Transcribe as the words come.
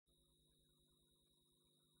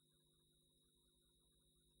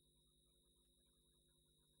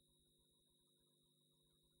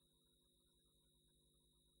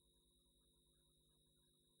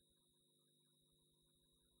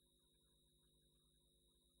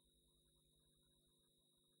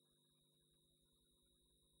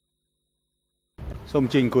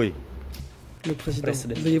Le président,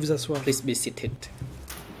 veuillez vous asseoir. Please be seated.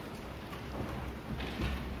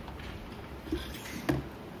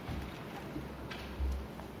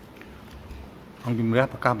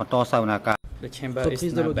 The chamber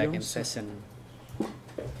is now back in session.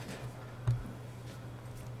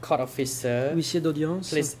 Court officer, Huissier d'audience,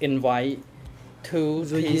 please invite two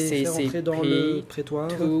veuillez faire entrer dans le prétoire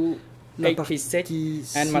la partie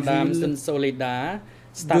and Madame civile Sun Solida, de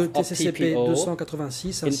staff of TCCP TPO,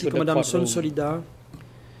 286 ainsi into que the Madame Sun courtroom. Solida,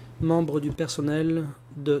 membre du personnel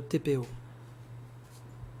de TPO.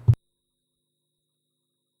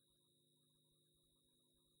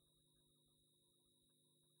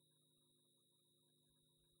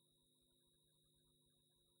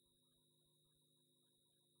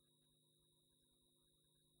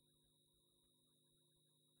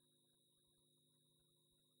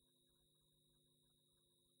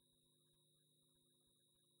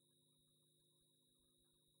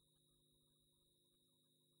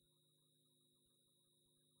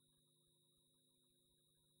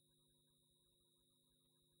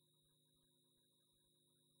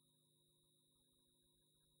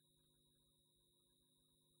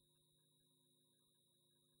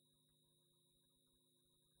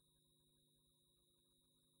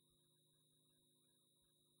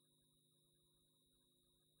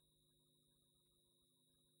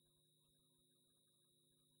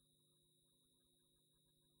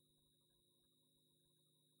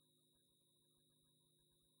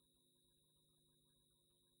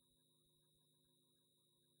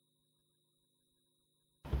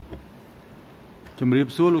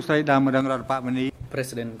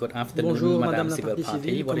 President, good afternoon, Bonjour, Madame Madame la Civil partie Party.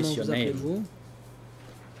 civile, What comment is your vous name? appelez-vous?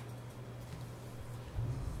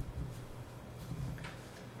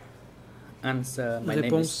 Answer, my name is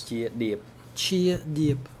Réponse. Dieb. CHEA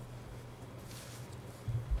Dieb.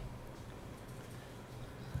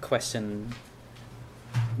 Question,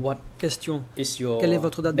 what Question. is your Quelle est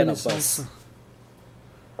votre date de date of birth? naissance?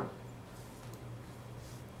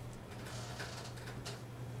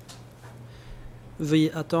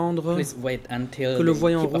 Veuillez attendre Please wait until que le the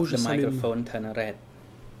voyant tip of rouge the s'allume microphone turn red.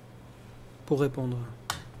 pour répondre.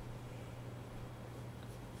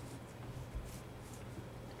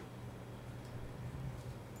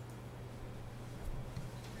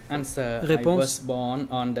 Answer, I Réponse. was born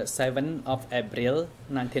on the 7th of April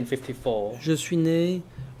 1954. Je suis né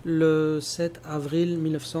le 7 avril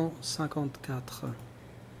 1954.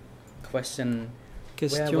 Question, where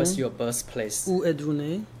Question. was your birthplace? Où êtes-vous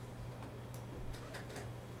né?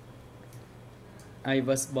 I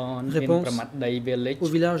was born Réponse. in Pramadei village, Au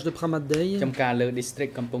village de Pramadei, Chamkarle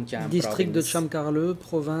district, Kampong Cham district de province. Chamkarle,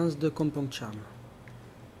 province de Kampong Cham.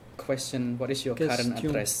 Question, what is your current Question.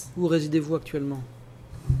 address? Où résidez-vous actuellement?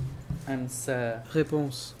 Answer,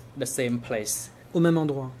 Réponse. the same place. Au même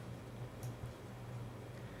endroit.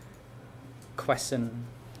 Question,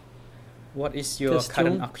 what is your Question.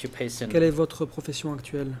 current occupation? Quelle est votre profession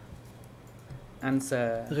actuelle?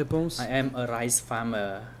 Answer, Réponse. I am a rice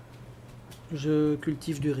farmer. Je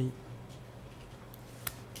cultive du riz.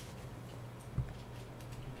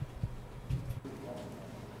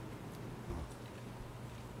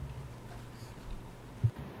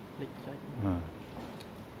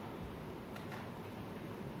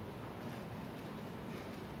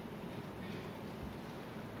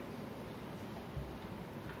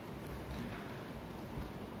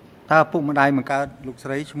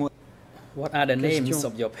 What are the names Question.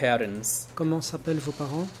 of your parents? Comment s'appellent vos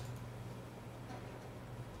parents?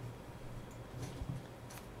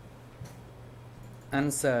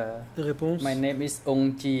 Answer, Réponse. my name is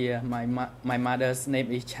Ong Chia. My mother's name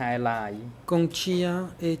is Chai Lai. Kong Chia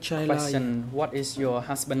et Chai Lai. Question, what is your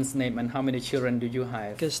husband's name and how many children do you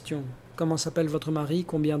have? Question. Comment s'appelle votre mari?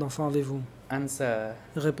 Combien d'enfants avez-vous? Answer,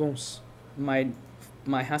 Réponse.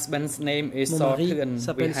 my husband's name is Mon mari Sotun. We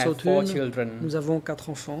s'appelle have 4 Sotun. children. Nous avons 4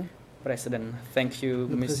 enfants. President, thank you,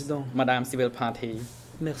 Le Miss président. Madame Civil Party.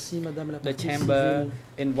 Merci, Madame la The partie chamber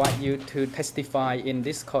civile. invite you to testify in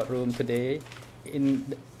this courtroom today in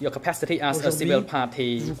your capacity as a Aujourd'hui, civil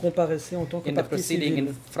party Vous comparaissez en tant que in the partie proceeding in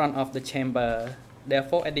civile. front of the chamber.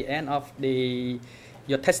 Therefore, at the end of your À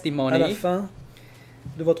la testimony, fin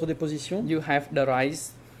de votre déposition, you have the right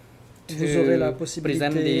vous aurez la to present possibilité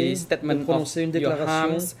the de statement prononcer une of your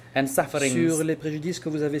déclaration harms and sufferings. sur les préjudices que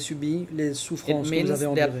vous avez subis, les It souffrances que vous means avez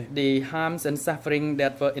that endurées. the harms and suffering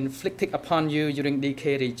that were inflicted upon you during the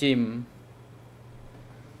DK regime,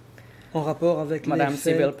 En rapport avec les Madame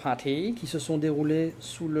Civil faits Party, qui se sont déroulés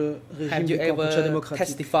sous le régime have du you Kampuchea ever démocratique.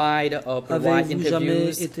 testified or provided Avez-vous jamais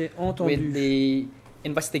interviews été with entendu the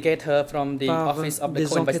investigator from the par office of the des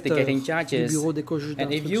enquêteurs co-investigating du judges? bureau des co-juges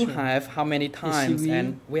And if you d'instruction? have, how many times oui,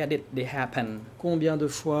 and where did they happen? Combien de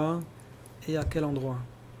fois et à quel endroit?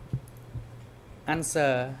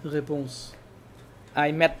 Answer. Réponse.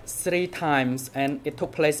 I met 3 times and it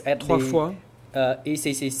took place at 3 the fois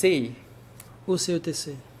ECCC. au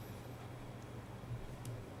CETC.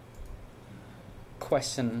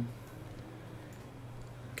 Question.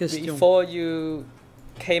 Question. Before you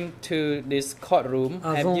came to this courtroom,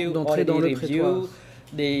 have Avant you d'entrer dans already le prétoire, reviewed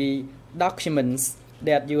the documents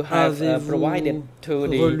that you have provided avez-vous to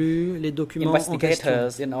the relu les documents en question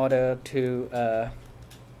investigators in order to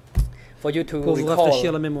for you to pour vous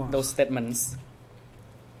rafraîchir la recall mémoire? those statements?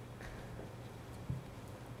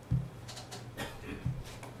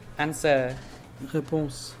 Answer.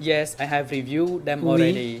 Réponse. Yes, I have reviewed them Oui.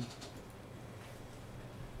 already.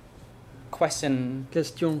 Question.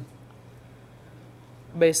 Question.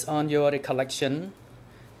 Based on your recollection,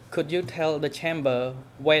 could you tell the chamber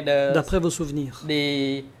whether D'après vos souvenirs,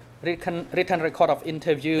 the written record of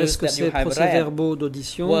interviews est-ce que that you ces have read procès-verbaux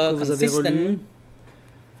d'audition were que vous avez relus consistent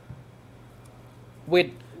with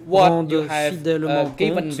what you rendent have fidèlement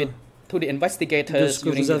given compte to the de investigators ce que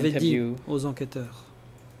during vous the avez dit interview? aux enquêteurs?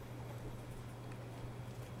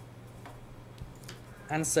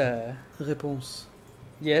 Answer. Réponse.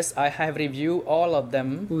 Yes, I have reviewed all of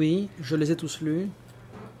them. Oui, je les ai tous lus.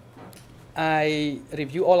 I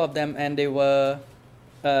reviewed all of them and they were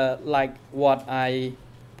like what I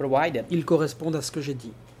provided. Ils correspondent à ce que j'ai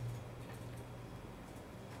dit.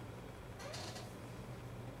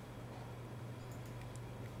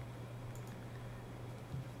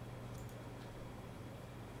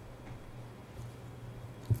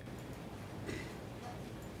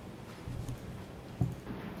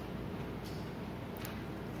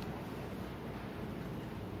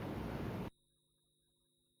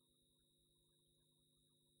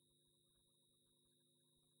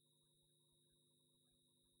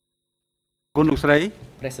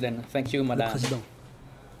 President, thank you, Le Madam. président.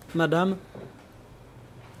 Madame,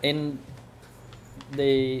 In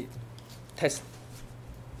the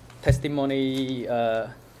testimony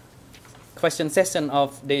question session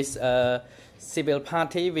of this civil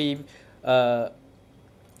party, we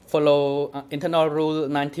follow internal rule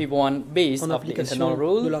 91 en of the internal application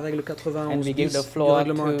rule, de la règle and 91 we give bis the du floor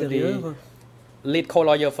règlement to intérieur, the lead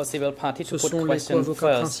co-lawyer for civil party to ce put sont les questions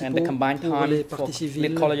co-avocats first, and the principaux combined pour time les for parties civiles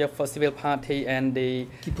lead co-lawyer for civil party and the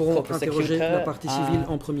qui pourront interroger la co-prosecutor partie civile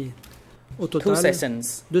en premier. Au 2 total,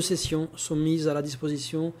 sessions. 2 sessions sont mises à la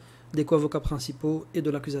disposition des co-avocats principaux et de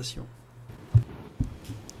l'accusation.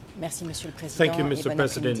 Merci, Monsieur le Président. Thank you, et Mr. bon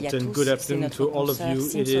President, après-midi à and tous. good C'est afternoon notre to all of consoeur you.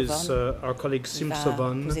 Sim It is Sovan our colleague qui Sim va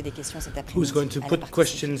Sovan poser des questions cet who's après-midi going to à la put partie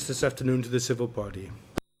questions this afternoon to the civil party.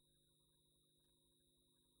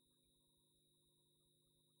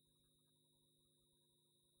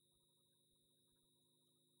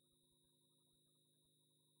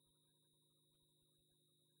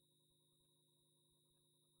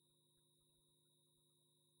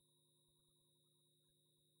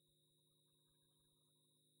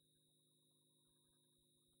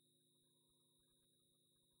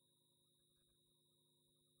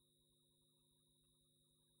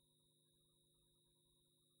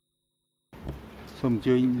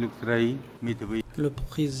 Le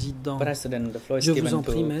président, President, the floor is je vous given en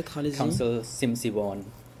prie, to maître, allez-y. Counsel Sim Sivon.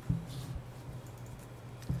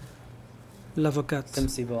 L'avocate. Sim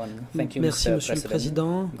Sivon, thank you, Merci, Mr. Monsieur le President.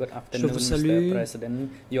 Président. Good Je afternoon, vous Mr. salue. President,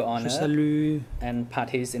 Your Je Honor, salue and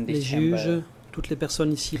parties in les this juges, chamber. toutes les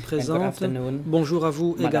personnes ici And good présentes. afternoon, Bonjour à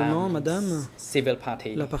vous Madame également, Madame, Civil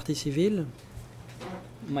Party. la partie civile.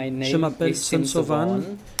 My Je name m'appelle is Sim Sim Sovan.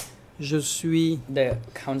 Sivon, Je suis the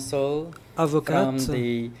counsel from avocate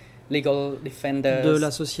the Legal de Defenders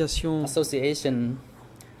l'association Association.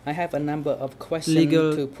 I have a number of questions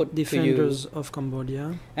Legal to put to you, Defenders of Cambodia.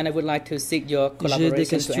 and I would like to seek your J'ai des collaboration to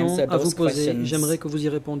questions answer à vous those poser. questions. J'aimerais que vous y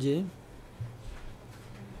répondiez.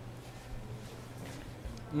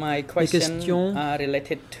 My Les questions questions are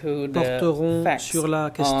related to the porteront facts sur la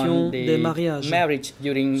question on the des mariages marriage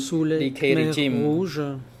during sous les the K Khmer regime. rouges.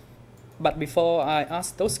 But before I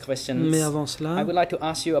ask those questions, Mais avant I cela, would like to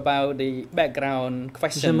ask you about the background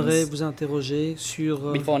j'aimerais questions. vous interroger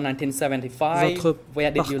sur Before 1975, votre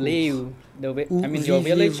where did you parcours. live? Où Your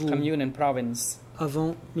village, viviez-vous? commune, and province.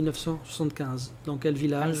 avant 1975. Dans quel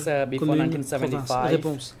village, Answer before commune, 1975. province?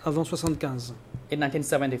 Réponse, avant 75. In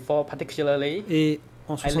 1974, particularly, Et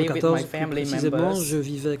en I live with 74, my plus family précisément, members. je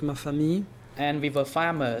vivais avec ma famille. and we were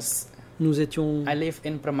farmers. Nous étions I live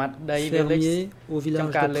in Pramatday fermiers village, au village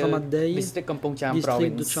de Chamkarle, Pramatday, district Kampong Cham district de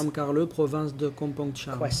province. Chamkarle, province de Kompong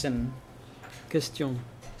Cham. Question. Question.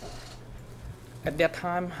 At that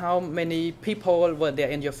time, how many people were there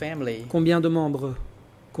in your family? Combien de membres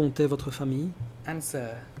comptait votre famille?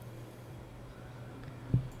 Answer.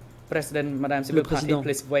 President, Madame Le Civil Party, président,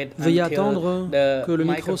 please wait veuillez until attendre the que le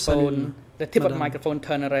micro s'allume, the tip of the Madame. microphone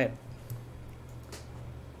turn red.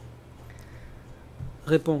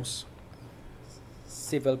 Réponse.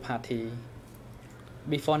 Civil Party.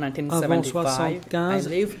 Before Avant 1975, I 75,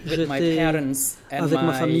 lived with my j'étais parents and avec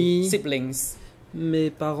ma my famille. siblings. Mes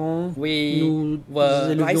parents, We nous were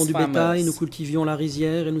élevions rice du bétail, farmers. nous cultivions la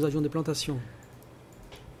rizière et nous avions des plantations.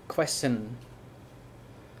 Question.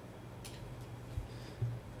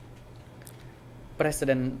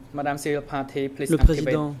 President, Madame Civil Party, please Le activate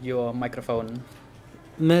président. your microphone.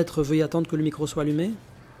 Maître, veuillez attendre que le micro soit allumé.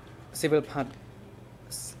 Civil Party,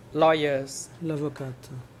 lawyers. L'avocate.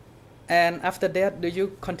 And after that, do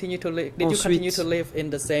you continue to live? Did you Ensuite, continue to live in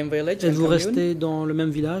the same village and Êtes-vous commune? resté dans le même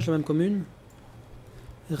village, la même commune?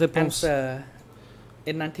 Réponse. Answer.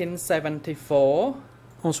 In 1974,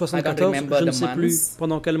 En 74, remember je ne the sais plus months.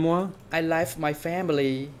 pendant quel mois, I left my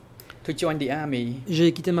family to join the army.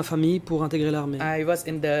 j'ai quitté ma famille pour intégrer l'armée. I was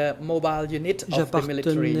in the mobile unit of the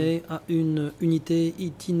military. J'appartenais à une unité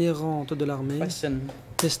itinérante de l'armée. Question.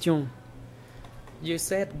 Question. You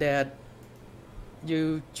said that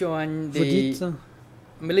you joined Vous the dites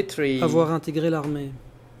military. avoir intégré l'armée.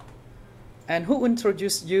 And who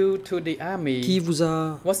introduced you to the army? Qui vous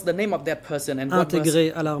a What's the name of that person and what was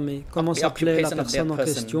intégré à l'armée? Comment the s'appelait la occupation of that personne en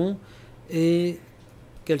person? question et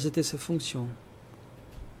quelles étaient ses fonctions?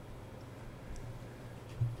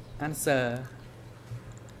 Answer.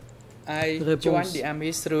 I Réponse. joined the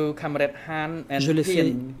army through Comrade Han and Je l'ai fait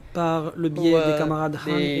Hien, par le who biais des were camarades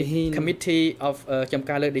Han et the Hin committee of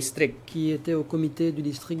Chamkale district. qui étaient au comité du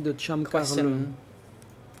district de Chamkarle. Question.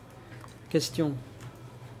 Question.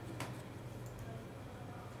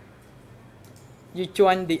 You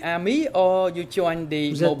joined the army or you joined the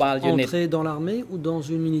Vous êtes mobile unit? entré dans l'armée ou dans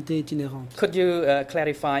une unité itinérante? Could you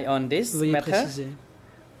clarify on this Veuillez matter? préciser.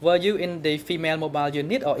 Were you in the female mobile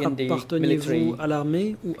unit or in the military? Apparteniez-vous à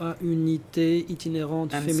l'armée ou à une unité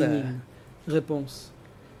itinérante Answer. féminine? Réponse.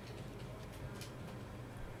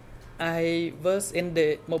 I was in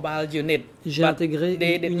the mobile unit, J'ai but intégré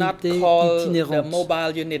they une did not unité call the itinérante,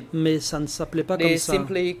 mobile unit. mais ça ne s'appelait pas They comme ça.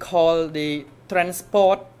 simply called the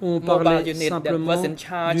transport On mobile parlait unit that simplement was in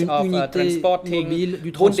charge d'une of unité transporting mobile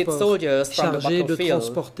du wounded transport, soldiers from the chargée de battlefield.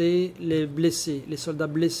 transporter les blessés, les soldats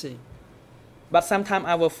blessés. But sometimes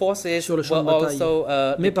our forces Sur le champ were de bataille. also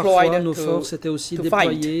Mais parfois, deployed nos to forces étaient aussi to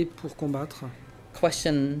déployées pour combattre.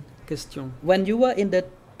 question. Question. When you were in the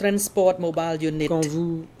transport mobile unit, Quand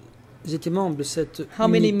vous étiez membre de cette how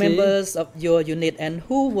many unité, members of your unit and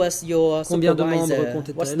who was your combien de membres supervisor?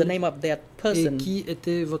 comptait-elle What's the name of that et person? qui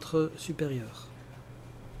était votre supérieur?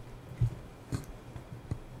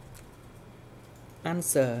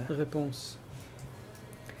 Answer. Réponse.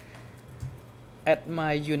 At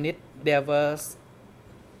my unit, there was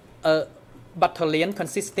a battalion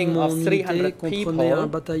consisting Mon of unité 300 comprenait un people,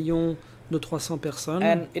 bataillon de 300 personnes,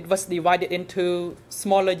 and it was divided into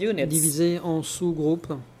smaller units. divisé en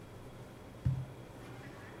sous-groupes.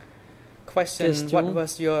 Question. Question. What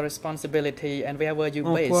was your responsibility and where were you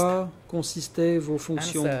En based? quoi consistaient vos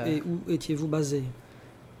fonctions Answer. et où étiez-vous basé?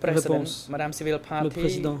 President, Réponse. Madame Civil Le Party,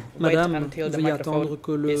 président. wait Madame, until the veuillez microphone attendre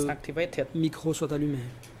que is le activated. micro soit allumé.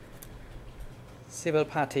 Civil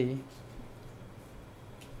Party.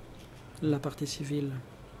 La partie civile.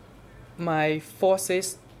 My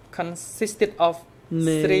forces consisted of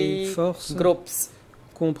Mes three forces groups,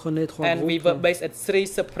 comprenaient 3 and we were groupes. based at three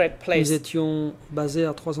separate Nous places. étions basés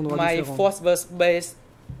à 3 endroits My différents. force was based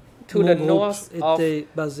to Mon the groupe north of était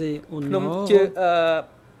basé au nord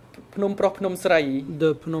Phnom Proch Phnom Srai,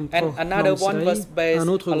 de Phnom and Penh, another Phnom one Srai. was based Un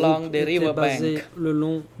autre along groupe the était river basé bank. le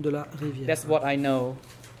long de la rivière. That's what I know.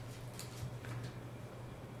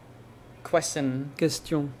 Question.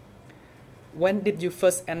 Question. When did you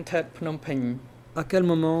first enter Phnom Penh? À quel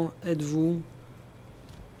moment êtes-vous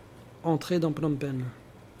entré dans Phnom Penh?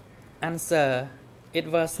 Answer. It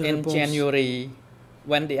was in Réponse. January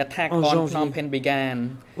when the attack En on janvier. Phnom Penh began.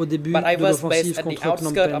 Au début But I de was based l'offensive at the contre Phnom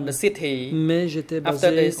outskirts of the Penh, city. mais j'étais After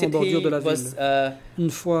the basé en bordure de la city was ville. Une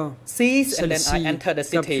fois seized and then I celle-ci entered the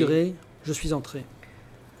city. capturée, je suis entré.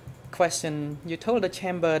 Question. You told the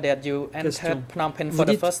chamber that you entered Question. Phnom Penh Vous for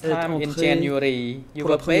the dites first être time in entré January. You pour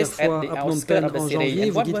la were première based at fois the à Phnom outskirts Penh of the en city. janvier. And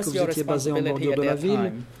Vous what dites que was vous your étiez basé en responsibility bordure at de la that ville.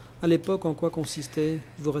 time? À l'époque, en quoi consistaient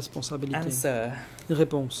vos responsabilités? Answer.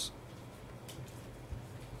 Réponse.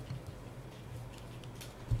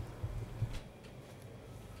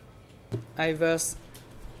 I was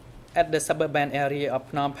at the suburban area of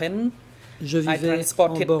Phnom Penh Je I vivais en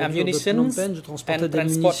transported bordure de Phnom ammunition Penh, je and transportais des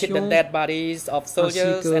transported the munitions, dead bodies of ainsi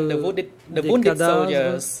soldiers and the que des wounded cadavres,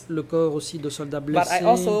 soldiers. le corps aussi de soldats But I blessés,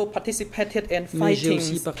 also participated in mais j'ai fighting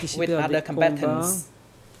aussi with participé à other des combats combatants.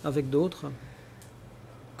 avec d'autres.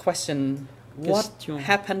 Question: What Question.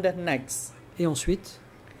 happened next? Et ensuite,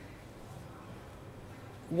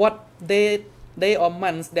 What day or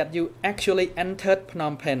months that you actually entered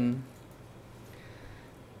Phnom Penh?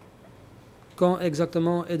 quand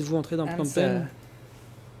exactement êtes-vous entré dans Phnom Answer. Penh?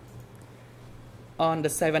 On the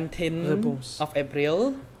 17th Réponse. of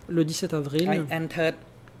April, Le 17 I avril, entered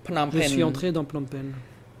Phnom je suis Penh. entré dans Phnom Penh.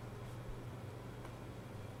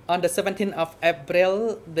 On the 17th of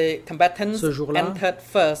April, the combatants Ce jour-là, entered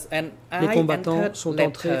first and les I combattants entered sont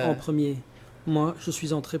entrés en later. premier. Moi, je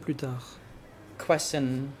suis entré plus tard.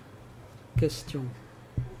 Question: Question.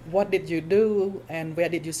 What did you do and where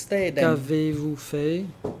did you stay then? Qu'avez-vous fait?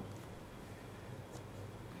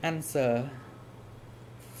 Answer: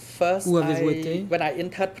 First, Où avez-vous été? when I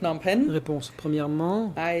entered Phnom Penh, Réponse.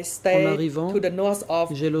 Premièrement, I stayed arrivant, to the north of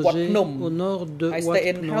j'ai Wat logé Phnom. au nord de I Wat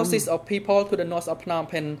stayed in Phnom, houses of people to the north of Phnom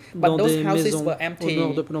Penh, dans but those des houses maisons were au empty.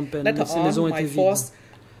 nord de Phnom Penh. Later Mais ces maisons on, étaient my vides. force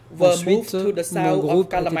were Ensuite, moved to the mon south of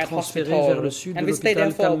groupe a été Kalamat transféré vers le Hospital, sud and de we stayed there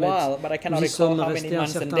l'hôpital for a Calmette. while, but I cannot Nous y recall sommes how many restés un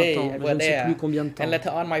months and certain days temps, I mais je were ne sais plus there. combien de temps. And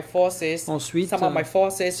later on, my forces, Ensuite, some of my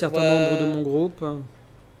forces certains membres de mon were groupe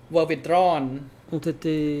withdrawn. ont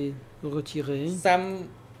été retirés. Some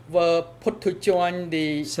were put to join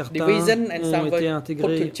the Certains division, and ont some été were put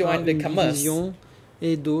intégrés to à join the une commerce. division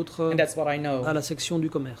et d'autres And that's what I know. à la section du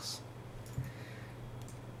commerce.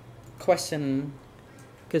 Question: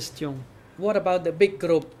 Question. What about the big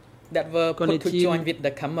group that were Qu'en put to est-il join with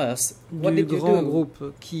the commerce? What Du did you grand do?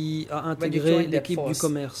 groupe qui a joined intégré that l'équipe du force?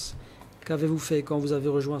 commerce. Qu'avez-vous fait quand vous avez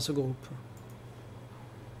rejoint ce groupe?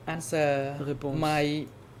 Answer: Réponse. My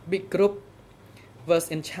big group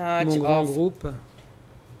was in charge Mon grand of groupe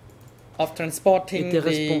transporting était the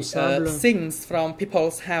responsable things from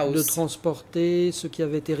people's de house. transporter ce qui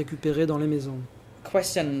avait été récupéré dans les maisons.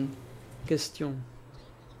 Question: Question.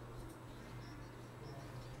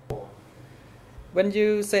 When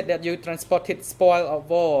you said that you transported spoil of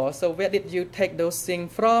war, so where did you take those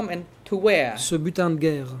things from and to where? Ce butin de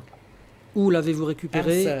guerre, où l'avez-vous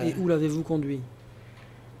récupéré Answer. et où l'avez-vous conduit?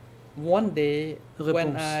 One day,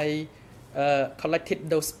 when Réponse. I collected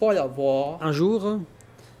those spoil of war, Un jour,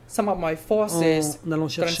 some of my forces en allant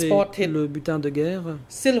chercher transported le butin de guerre,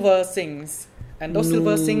 silver things, and those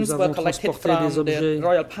silver nous things were avons collected transporté des from objets the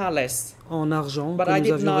royal palace. en argent But que I nous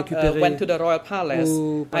did avions not récupérés went to the royal palace.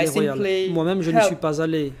 au I palais royal. simply Moi-même, je n'y suis helped pas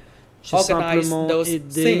allé. J'ai organize simplement those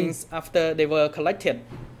aidé things after they were collected.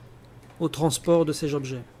 au transport de ces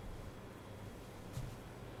objets.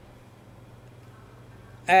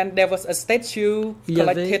 And there was a statue Il y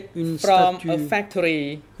avait collected une from a statue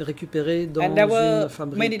factory, récupérée dans and there were une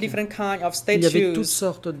fabrique. many different kinds of Il y avait toutes statues.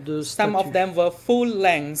 sortes de Some of statues. them were full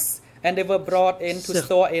length, and they were brought in to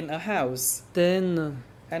store in a house. Certaines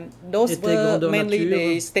And those étaient were grandeur mainly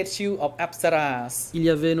nature. the statue of Apsaras. Il y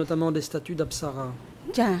avait notamment des statues d'Apsara.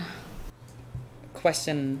 ចា៎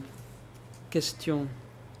Question: Question.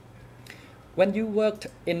 When you worked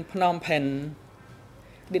in Phnom Penh,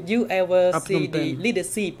 did you ever À see Phnom the Penh,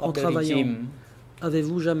 leadership en of the travaillant. regime?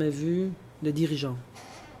 Avez-vous jamais vu des dirigeants?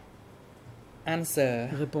 Answer: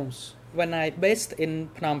 Réponse. When I based in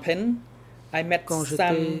Phnom Penh, I met Quand j'étais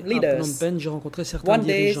some à Phnom leaders. Penh, j'ai rencontré certains One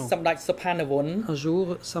day, dirigeants. Samdak Sopanawon, Un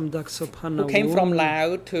jour, Samdak who came from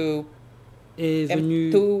Sophanawon Laos est venu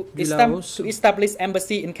du to Laos establish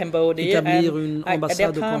embassy in Cambodia, établir and une at ambassade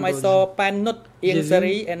that au time I Cambodge. saw Panut J'ai Ieng vu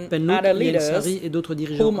Sari and Penout other Ieng leaders Sari et d'autres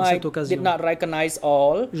dirigeants whom à I cette occasion. did not recognize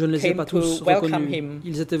all Je ne les ai came pas to tous welcome reconnus. him.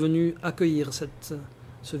 Ils étaient venus accueillir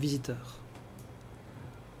ce visiteur.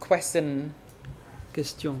 Question: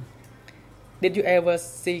 Question. Did you ever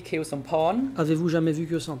see Khieu Samphan? Avez-vous jamais vu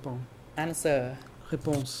que Sampan? Answer: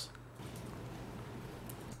 Réponse.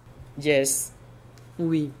 Yes.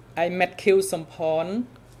 Oui, I met Khieu Samphan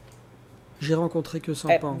j'ai rencontré que at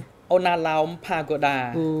Sampan Onalaum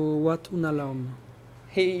Pagoda. au Wat Unalam.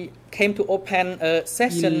 He came to open a Il est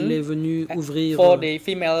session venu ouvrir for the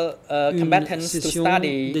female une combatants to session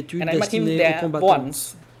study, d'études and I met him destinées aux there combattants.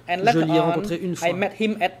 once. And Je later l'y ai on, rencontré une fois. I met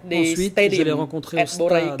him at the Ensuite, je l'ai stadium rencontré au at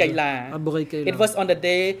Borei stade Kaila. à Borei It Kaila, was on the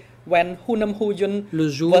day when Hunam Huyun le was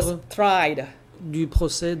jour tried. du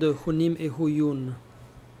procès de Hunim et Huyun.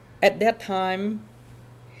 At that time,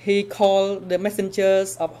 he called the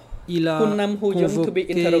messengers of Il a Hunam Huyun to be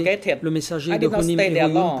convoqué interrogated. le messager I de did not Hunim stay et there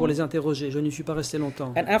Huyun long. pour les interroger. Je n'y suis pas resté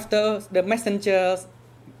longtemps. And after the messengers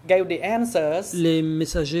gave the answers, Les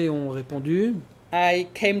messagers ont répondu. I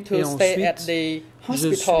came to Et stay at ensuite, the je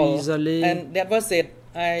hospital, suis allé and that was it.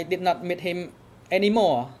 I did not meet him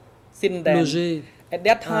anymore since then. logé At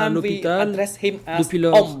that à time, we l'hôpital. addressed him as Depuis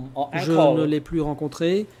lors, or je ne uncle. l'ai plus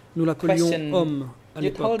rencontré. Nous l'appelions Question. homme à You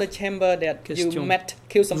told l'époque. the chamber that you Question. met Vous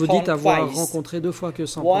Kilsampon dites avoir twice. rencontré 2 fois que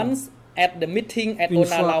Sampon. Once at the meeting at Une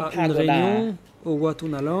fois Onalam à une Pagoda. réunion au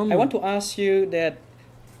Watunalam. I want to ask you that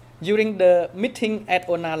during the meeting at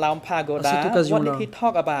Onalam À cette Pagoda, what occasion-là, did he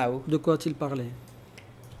talk about? de quoi a-t-il parlé?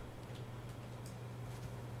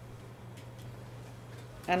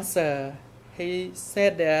 Answer. He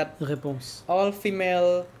said that Réponse. all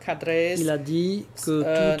female cadres Il a dit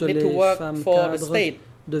que toutes need to les work femmes for the cadres state,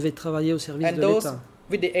 devaient travailler au service and de those l'État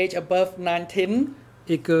with the age above 19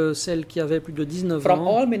 et que celles qui avaient plus de 19 from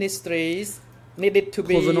ans all ministries needed to be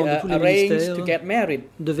provenant de tous les arranged ministères to get married.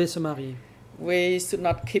 devaient se marier. We should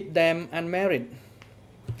not keep them unmarried.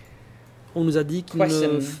 On nous a dit qu'il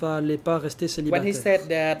Question. ne fallait pas rester When he célibataire. said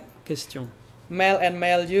that Question. male and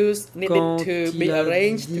male youth needed Quand to be il a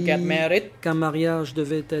arranged to dit get married, qu'un mariage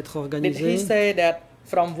devait être did he organisé, say that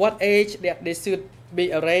from what age that they should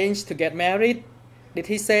be arranged to get married? Did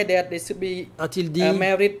he say that they should be a-t-il dit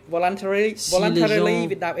married voluntarily, si les gens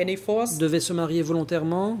without any force? devaient se marier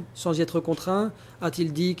volontairement, sans y être contraints?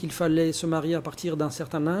 A-t-il dit qu'il fallait se marier à partir d'un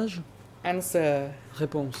certain âge? Answer.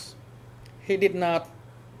 Réponse. He did not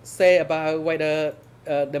say about whether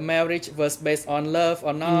the marriage was based on love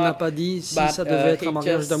or Il n'a not, pas dit si but ça devait être un he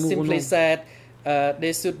mariage just d'amour ou non. simply said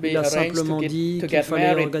they should be Il a arranged simplement to dit qu'il get fallait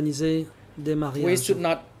married. organiser des We mariages should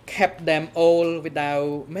not keep them all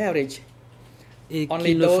without marriage. et Only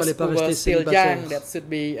qu'il ne those fallait pas who were rester still célibataires. young that should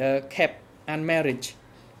be kept unmarried.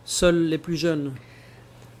 Seuls les plus jeunes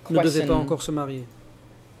ne devaient Question. pas encore se marier.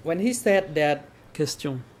 When he said that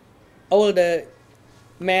Question. all the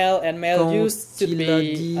male and male Quand youth should il a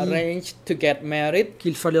be dit arranged to get married,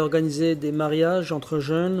 Qu'il fallait organiser des mariages entre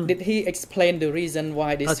jeunes, did he explain the reason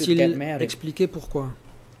why they should get a-t-il married? expliqué pourquoi?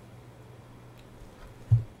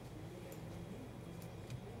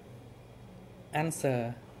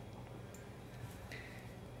 Answer.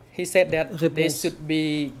 He said that they Réponse. should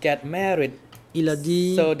be get married Il a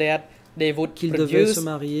dit so that they would qu'ils devaient se produce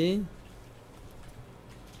marier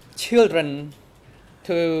children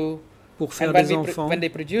to pour faire and when, des enfants, when they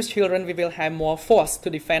produce children, we will have more force to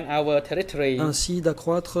defend our territory. ainsi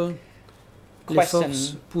d'accroître les Question.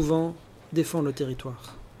 forces pouvant défendre le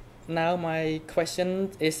territoire. Now my question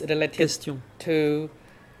is related Question. to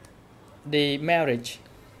the marriage.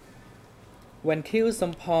 When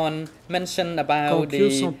Kilsampon mentioned about Quand the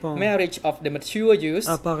Kilsampon marriage of the mature youth,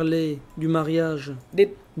 A parlé du mariage did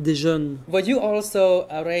des jeunes were you also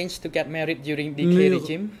arranged to get married during the mûrs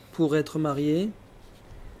regime? pour être mariés.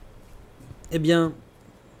 Eh bien,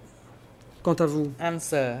 quant à vous,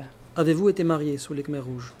 Answer. avez-vous été marié sous les Khmers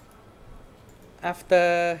rouges?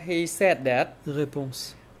 After he said that,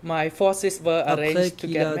 Réponse. my forces were Après arranged to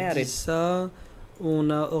qu'il get a dit married. ça, on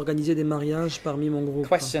a organisé des mariages parmi mon groupe.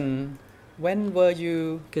 Question. When were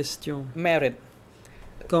you Question. married?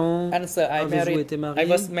 Quand Answer. I avez-vous été I marié?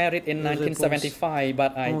 was married in Réponse. 1975,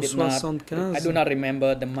 but I En did not. I 75, do not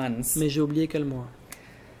remember the months. mais j'ai oublié quel mois.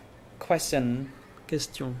 Question.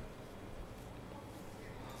 Question.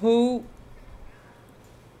 Who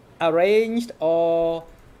arranged or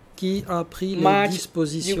Qui a pris les matched you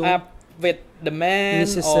dispositions up with the man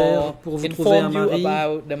nécessaires or pour vous trouver un informed you mari?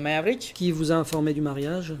 about the marriage? Qui vous a informé du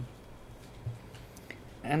mariage?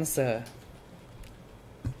 Answer.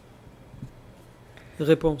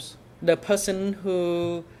 Réponse. The person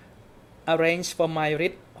who arranged for my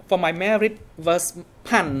marriage was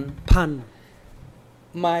Pan, Pan,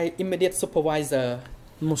 my immediate supervisor.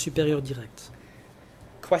 mon supérieur direct.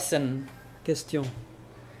 Question. Question.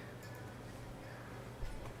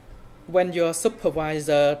 When your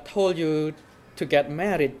supervisor told you to get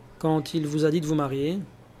married, Quand il vous a dit de vous marier,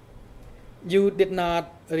 you did not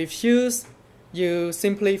refuse. You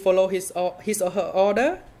simply follow his or her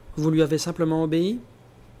order. vous lui avez simplement obéi?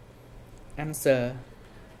 Answer.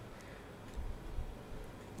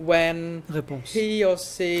 When Réponse. he or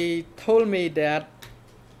she told me that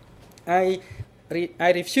I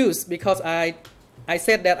refused because I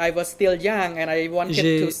said that I was still young and I wanted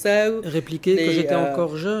J'ai to serve répliqué que j'étais the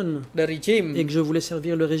encore jeune the regime. et que je voulais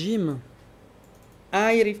servir le régime.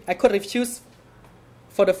 I could refuse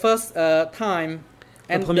for the first time,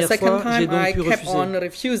 La and the première second fois, j'ai time donc I pu kept refuser. on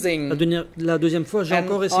refusing. La deuxième fois, j'ai And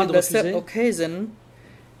encore essayé on de the third refuser. occasion,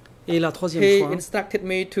 Et la troisième he fois, instructed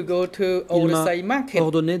me to go to il m'a Orusai market,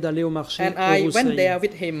 ordonné d'aller au marché and I went there Orusei.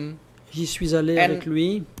 with him. J'y suis allé And avec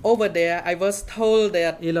lui. over there, I was told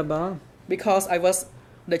that Et là-bas, because I was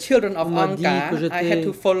the children of on m'a dit Angka, que I had j'étais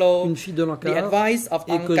to follow une fille de the l'Ankar advice of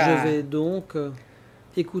et que je Angka. vais donc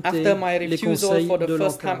écouté After my les refusal conseils for the de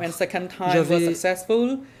first time l'encart. and second time was J'avais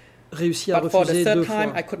successful, réussi à but for the refuser third 2 time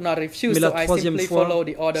fois. I could not refuse, Mais so la I troisième simply fois, followed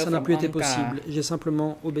the order ça n'a from plus été Ankar. possible. J'ai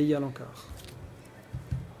simplement obéi à l'encart.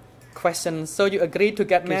 Question. So you agreed to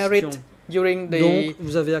get married Question. during the Donc,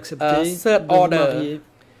 vous avez accepté third de vous order. marier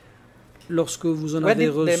lorsque vous en Where avez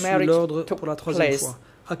did the reçu marriage l'ordre took pour la troisième place? fois.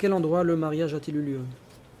 À quel endroit le mariage a-t-il eu lieu?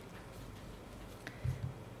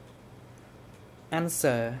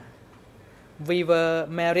 Answer. We were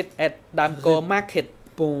married at Damko Market.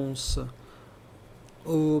 Réponse.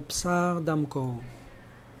 Au Psar Damkor.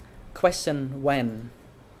 Question. When?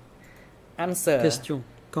 Answer. Question.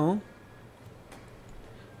 Quand?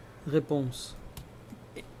 Réponse.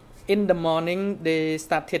 In the morning, they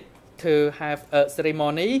started to have a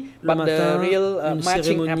ceremony, Le but the matin, real une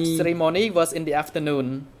marching up cérémonie ceremony was in the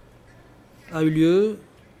afternoon. A eu lieu,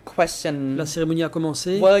 Question. la cérémonie a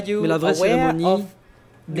commencé, Were you mais la vraie aware cérémonie of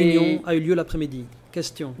d'union the, a eu lieu l'après-midi.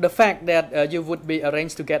 Question. the fact that you would be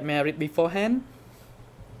arranged to get married beforehand?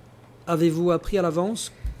 Avez-vous appris à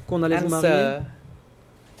l'avance qu'on allait vous marier? Answer.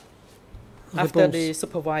 After Réponse. the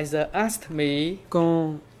supervisor asked me,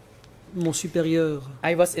 Quand mon supérieur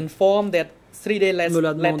I was informed that 3 days me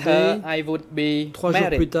l'a demandé, later I would be 3 jours plus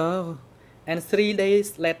married. tard, And 3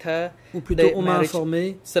 days later, ou plutôt the on m'a marriage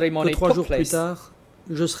informé que ceremony 3 took jours plus place. tard,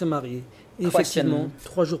 je serai marié. Et Question. effectivement,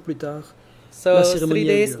 3 jours plus tard, So la 3 cérémonie a eu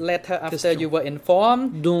days lieu. later, after Question. you were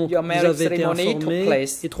informed, donc your vous marriage avez été ceremony took informé,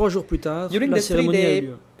 place. et 3 jours plus tard, During la the cérémonie a eu 3-day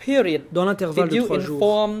lieu. period, Dans l'intervalle did de you 3 jours,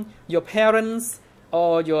 inform your parents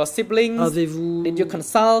or your siblings? avez-vous Did you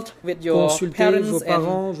consult with your consulté parents vos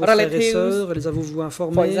parents, and vos frères et relatives? sœurs, les avez-vous For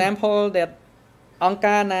informés? example, that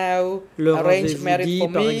Anka now Leur arranged avez-vous marriage dit,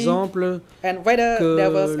 for par me, exemple, and whether que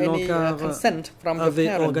there was any l'Ankar consent from your avait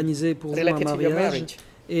parents organisé pour vous un related to your mariage? marriage?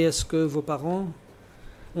 Et est-ce que vos parents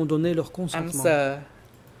ont donné leur consentement? Answer.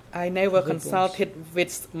 I never Réponse. consulted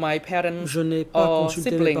with my parents Je n'ai pas or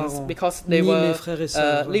consulté mes siblings parents, because ni they mes were frères et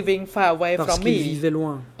sœurs, living far away parce from qu'ils me. vivaient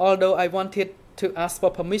loin. Although I wanted to ask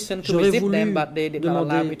for permission to J'aurais visit voulu them, but they did not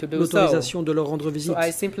allow me demander to do so. l'autorisation de leur rendre visite, So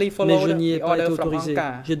I simply mais followed je n'y ai the pas été order from autorisé.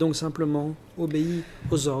 Anka. J'ai donc simplement obéi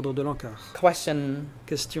aux ordres de l'Ankar. Question.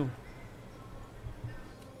 Question.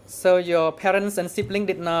 So your parents and siblings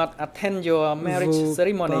did not attend your marriage Vos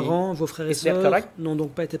ceremony. parents, vos frères et Is that sœurs correct? n'ont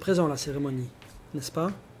donc pas été présents à la cérémonie, n'est-ce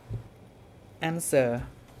pas? Answer.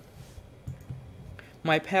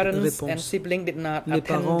 My parents Réponse. and siblings did not Mes attend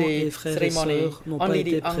parents et the frères et ceremony. sœurs n'ont pas Only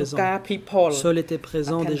été the présents. Anka people. Seuls étaient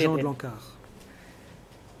présents des attended gens de it. l'Ankar.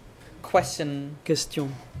 Question. Question.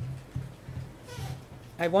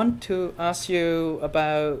 I want to ask you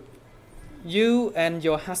about you and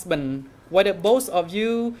your husband. Whether both of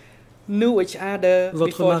you knew each other Votre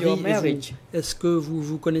before mari your et marriage. vous, est-ce que vous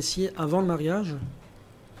vous connaissiez avant le mariage?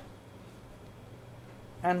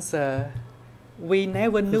 Answer. We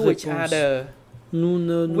never knew each Réponse. other. Nous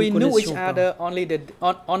ne nous We knew each connaissions pas. other only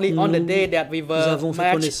on the Nous day that we Nous were avons fait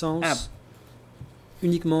matched up. connaissance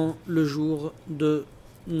uniquement le jour de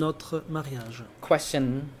notre mariage.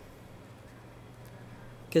 Question.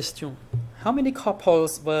 Question. How many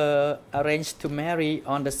couples were arranged to marry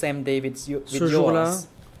on the same day with Ce jour-là, yours?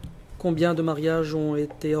 combien de mariages ont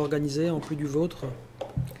été organisés en plus du vôtre?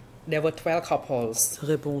 There were 12 couples.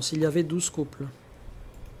 Réponse. Il y avait 12 couples.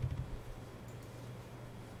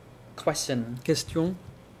 Question. Question.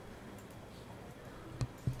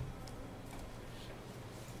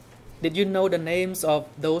 Did you know the names of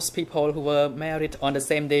those people who were married on the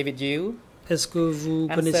same day with you? Est-ce que vous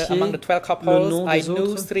Answer. connaissiez Among the 12 le couples, nom I des knew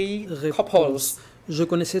autres? 3 couples. Réponse. Je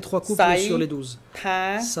connaissais 3 couples Sai, sur les 12.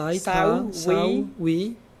 Tha, Sai, Sao, Tha, Wee, Sao,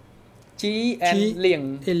 Oui, Chi, and Chi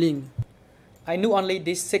Ling. et Ling. I knew only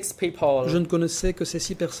these 6 people. Je ne connaissais que ces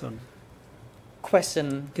 6 personnes.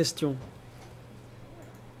 Question. Question.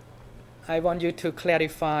 I want you to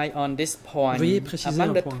clarify on this point. Veuillez préciser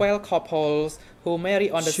Among un the point. 12 couples who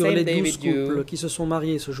marry on the Sur same les day 12 with you, couples qui se sont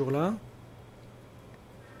mariés ce jour-là,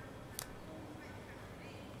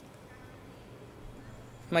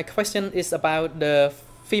 my question is about the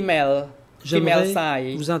female j'aimerais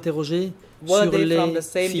side. vous interroger Were sur they from the les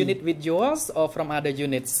same filles. unit with yours or from other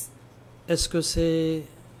units? Est-ce que ces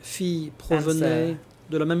filles provenaient Answer.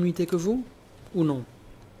 de la même unité que vous ou non?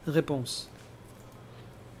 Réponse.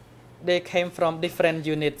 They came from different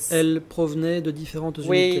units. Elles provenaient de différentes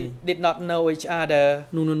We unités. did not know each other.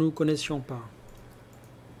 Nous ne nous connaissions pas.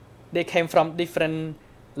 They came from different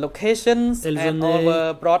locations Elles and venaient all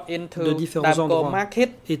were brought de into différents Damco endroits.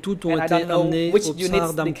 market. Et toutes ont And I été don't know amenées which au units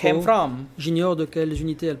Tsar they came d'Amco. from. J'ignore de quelles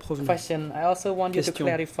unités elles provenaient. Question. I also want you to Question.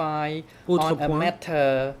 clarify Autre on a point.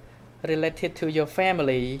 matter related to your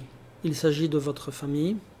family. Il s'agit de votre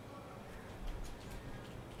famille.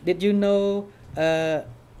 Did you know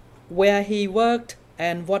where he worked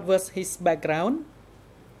and what was his background?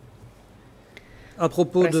 À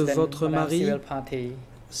propos de President, votre Madam mari, Civil Party.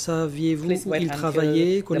 saviez-vous Please où wait il until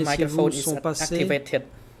travaillait? the Connaissiez-vous microphone is son passé? activated.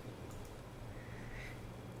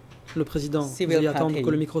 Le président, Civil veuillez attendre party. que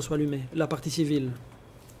le micro soit allumé. La partie civile.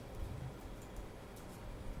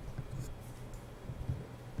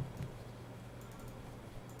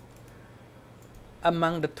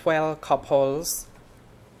 Among the 12 couples,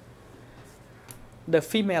 the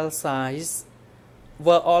female sides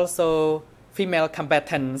were also female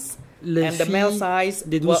combatants, Les and the male filles sides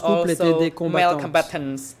des were 12 couples étaient also des male combattantes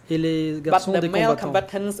combatants. et les But garçons the des male combattants.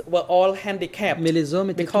 combatants were all handicapped Mais les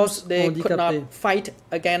hommes étaient because tous they could handicapés. not fight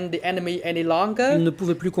against the enemy any Ils longer. ne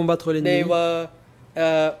pouvaient plus combattre They l'ennemi were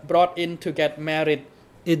brought in to get married.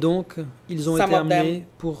 et donc ils ont Some été of them amenés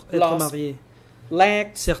pour être lost mariés.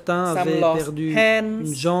 Legs, Certains some avaient lost perdu hands,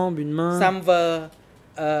 une jambe, une main. some were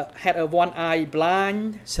had a one eye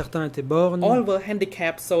blind. Certains étaient borgnes. All were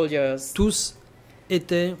handicapped soldiers. Tous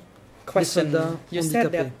étaient des Question: soldats you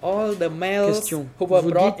said that handicapés. all the males Question: who were vous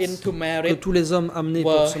brought dites into que marriage tous les hommes amenés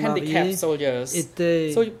pour were se handicapped marier soldiers.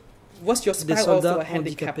 étaient So was your des spouse soldats also a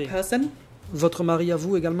handicapped handicapés. person? Votre mari à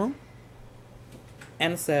vous également?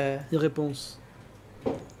 Answer: Et réponse: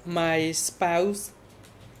 my spouse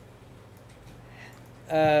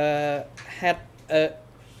had a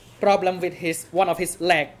problem with one of his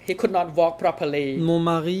leg. He could not walk properly. mon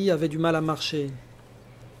mari avait du mal à marcher.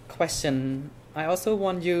 Question: I also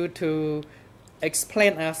want you to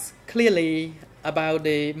explain us clearly about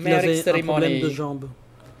the Il marriage avait un problème de ceremony. jambes.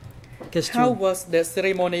 How Question: was the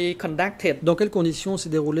ceremony conducted? dans quelles conditions s'est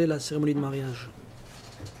déroulée la cérémonie de mariage?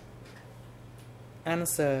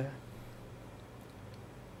 Answer: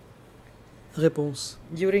 Réponse: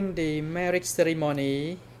 during the marriage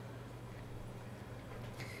ceremony,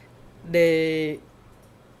 they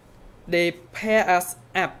pair us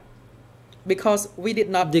up because we did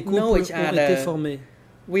not des know couples each ont été other. formés.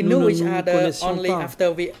 We Nous knew ne each nous other connaissions only pas.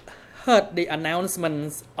 after we heard the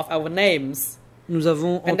announcements of our names. Nous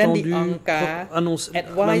avons And then the entendu Angkar l'annonce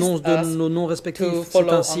advised de us nos noms to respectifs. C'est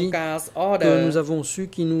follow ainsi Angkar's que order. nous avons su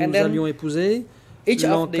qui nous And then allions épouser. Each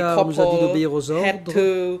of the L'Ankar nous a dit d'obéir aux couple had ordres.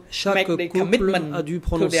 to Chaque make the couple commitment a dû to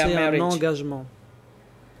prononcer their un marriage. engagement.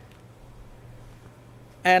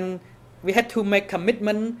 And we had to make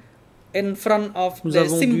commitment in front of Nous the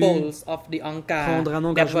avons dû symbols of the Angkar. Prendre un That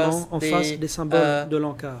engagement was en face des symboles de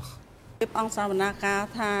l'Ankar.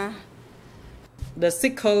 the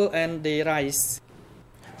sickle and the rice.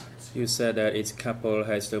 You said that each couple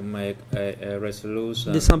has to make a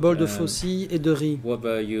resolution. Des symboles de and faucille et de riz. What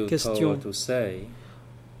were you Question. told to say?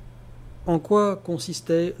 En quoi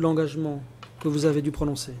consistait l'engagement que vous avez dû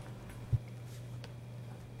prononcer?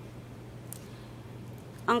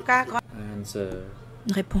 Answer.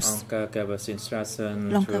 Réponse. Angkar gave us instruction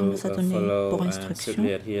L'Ankar to nous a donné follow pour and instruction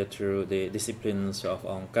strictly adhere to the disciplines of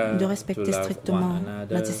Angkar, de to respecter love strictement one la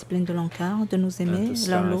another, discipline de l'Ankar, de nous and aimer to l'un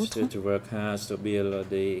strive l'autre to work hard to build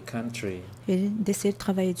the country. et d'essayer de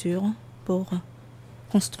travailler dur pour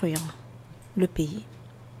construire le pays.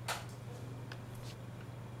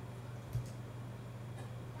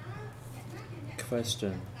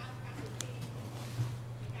 Question.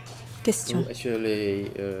 Question. Who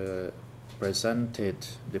actually presented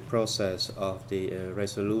the process of the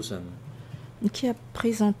resolution? Qui a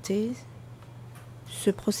présenté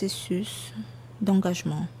ce processus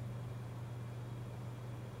d'engagement?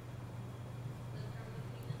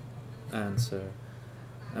 Answer.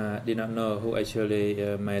 Did not know who actually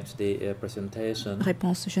made the presentation.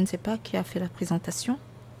 Réponse. Je ne sais pas qui a fait la présentation.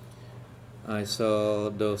 I saw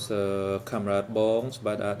those comrade bonds,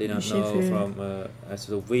 but I did not J'ai know vu from as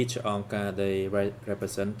to which Angkar they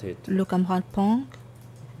represented. le camarade Pang,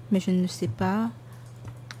 mais je ne sais pas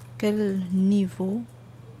quel niveau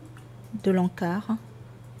de l'Ankar,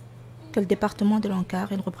 quel département de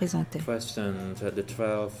l'Ankar il représentait. Question: the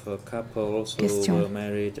 12 couples Question. who were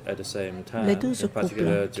married at the same time. Les 12 in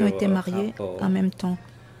particular, couples qui ont été your mariés couple. en même temps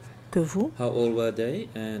que vous, How old were they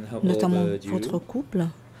and how notamment old were you? votre couple,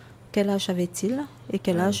 quel âge avait-il et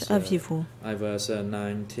quel âge Answer. aviez-vous? I was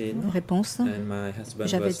 19 Réponse. and my husband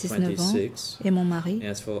J'avais was 19 ans 26. et mon mari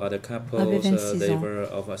As for other couples, avait 26 they ans. were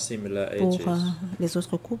of a similar Pour ages. les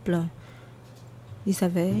autres couples,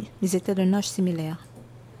 ils étaient d'un âge similaire.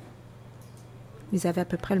 Ils avaient à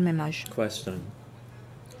peu près le même âge. Question.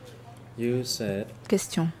 You said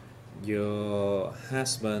Question. your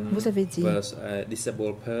husband Vous avez dit was a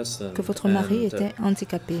disabled person. que votre mari and, était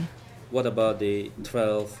handicapé. What about the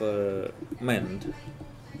 12 men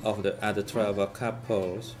of the other 12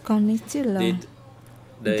 couples? Qu'en est-il Did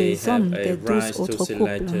they des hommes have a des 12 right to autres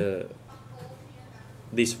select couples?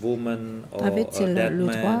 this woman or avait-il that le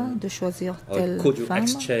droit man, de choisir or telle could you femme ou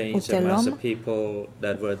exchange tel amongst the homme, people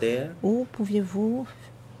that were there? ou pouviez-vous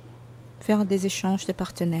faire des échanges de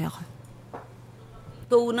partenaires?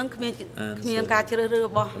 ទូហ្នឹងគ្មានការជ្រើសរើសរ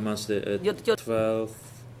បស់ Amongst the យុទ្ធជន 12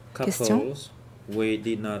 Question. couples, we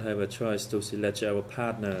did not have a choice to select our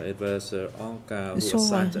partner. It was Anka who Sur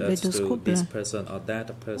assigned les us 12 to couples, this person or that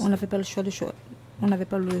On person. n'avait pas le choix on n'avait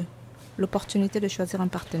pas l'opportunité de choisir un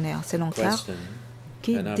partenaire. C'est l'encart Question.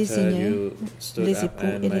 qui And after désignait you stood les up époux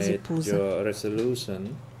and et les made épouses. your resolution,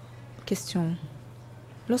 Question.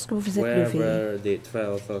 Lorsque vous vous êtes where levé were the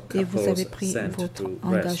 12 et vous avez couples pris sent votre to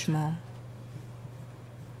rest? engagement,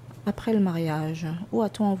 après le mariage, où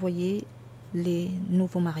a-t-on envoyé les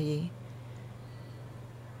nouveaux mariés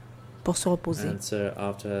pour se reposer? Answer: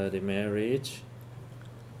 after the marriage,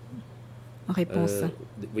 Réponse.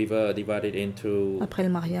 we were divided into Après le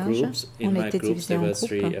mariage, groups. In on a my été groups, divisé there en were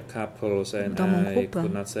 3 groupes. couples, and Dans mon I groupe,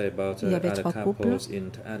 could not say about il y avait other 3 couples. couples in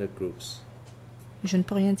other groups. Je ne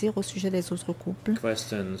peux rien dire au sujet des autres couples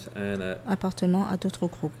Questions and appartenant à d'autres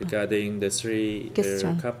groupes. regarding the 3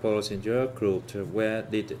 Question. couples in your group, where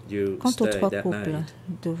did you Quant aux stay 3 that couples night?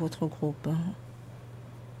 de votre groupe,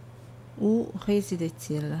 où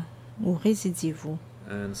résidait-il? Où résidiez-vous?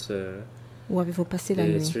 Answer: Où avez-vous passé la the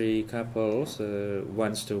nuit? 3 couples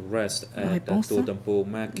wants to rest at the Réponse: Totempo Les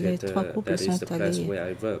market. 3 couples That is the sont place allés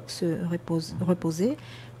where I work. se reposer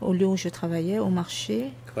au lieu où je travaillais, au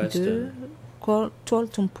marché de Question.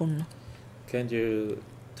 Tuoltumpun. Can you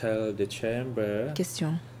tell the chamber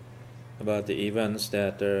Question. about the events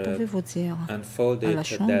that Pouvez-vous dire unfolded à la that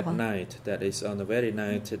chambre night, that is on the very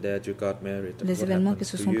night that you got married? les What événements qui happened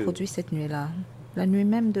se to sont you? produits cette nuit-là, la nuit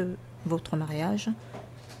même de votre mariage,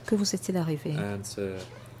 que vous est-il arrivé? Answer: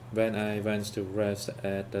 when I went to rest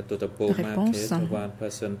at the Totempo Réponse: market, one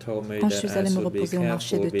person told me quand je that suis I allée me should be reposer au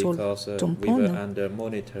marché careful de because we Totempo, were under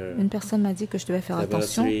monitor. une personne m'a dit que je devais faire There were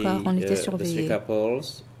attention car on était the 3 surveillé.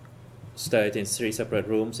 couples stayed in 3 separate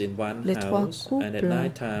rooms in one Les 3 house, and at couples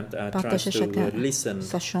night time I tried partageaient to chacun listen.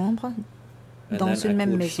 sa chambre And dans then I une même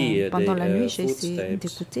could maison. hear Pendant the, la nuit, j'ai essayé footsteps.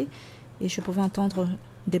 d'écouter et je pouvais entendre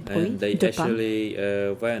des bruits And they de pas. actually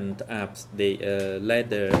went up the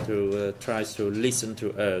ladder to try to listen to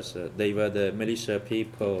us. They were the militia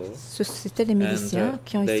people. C'étaient les miliciens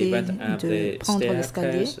qui ont They essayé went up de the prendre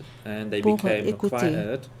l'escalier staircase and they pour became écouter.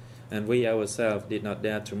 quiet. And we ourselves did not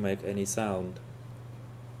dare to make any sound.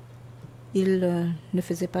 Ils ne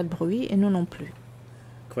faisaient pas de bruit et nous non plus.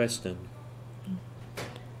 Question.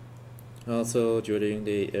 Also, during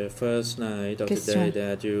the first night of the Question. day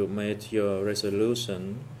that you made your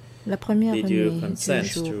resolution, La première did nuit you du consent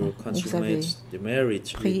jour to où vous avez consummate the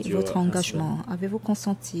marriage pris with your votre engagement, avez-vous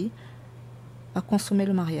consenti à consommer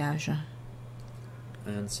le mariage?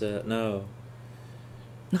 husband? Answer: no.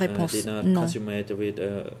 I Réponse: did not non. consummate with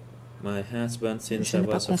my husband since Je I n'ai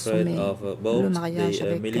pas was afraid consommé of le both mariage the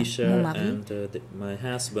avec militia mon mari. and my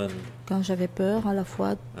husband. Car j'avais peur à la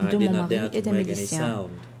fois I de did mon not mari dare et to des make any miliciens. sound.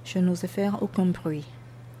 Je n'osais faire aucun bruit.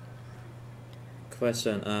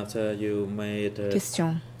 Question: after you made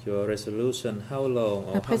Question. your resolution, how long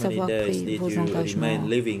or Après how many avoir days pris did vos you engagements, remain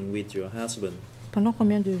living with your husband? Pendant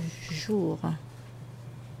combien de jours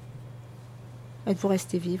êtes-vous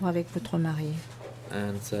resté vivre avec votre mari?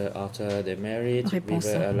 And after the marriage, Réponse: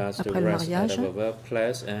 we were allowed to après le rest at mariage, our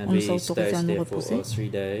workplace, and on nous a we autorisé stayed à nous there for reposer 3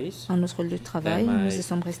 days. à notre lieu de travail. And Nous my y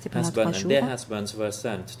sommes restés pendant 3 husband and jours. their husbands were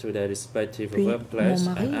sent to their respective Puis, workplace,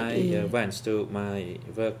 mon mari and I et went to my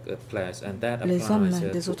workplace, and that les hommes applies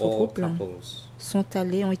des to autres all couples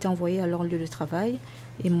couples. ont été envoyés à leur lieu de travail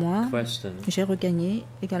et moi, Question: j'ai regagné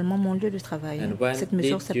également mon lieu de travail. and when Cette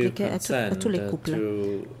mesure did you s'appliquait à consent tous les couples.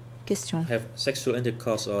 to Question. have sexual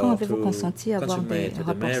intercourse Quand or avez-vous to consenti à avoir des consummate the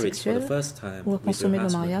rapports marriage for the sexuels first time ou à with your consommer le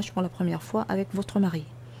husband? mariage pour la première fois avec votre mari?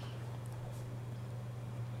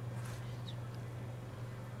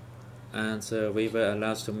 And we were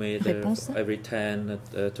allowed to meet Réponse: every 10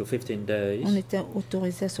 to 15 days. On était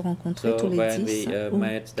autorisé à se rencontrer So tous les when 10 we ou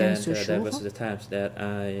met, then 15 that jours. was the times that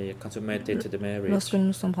I consummated the marriage. Lorsque nous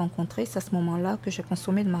nous sommes rencontrés, c'est à ce moment-là que j'ai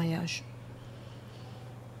consommé le mariage.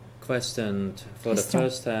 Question: for the Question.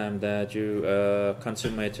 first time that you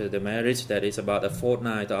consummated the marriage, that is about a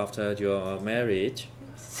fortnight after your marriage.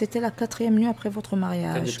 C'était la 4e nuit après votre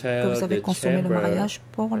mariage tell que vous avez the consommé le chamber mariage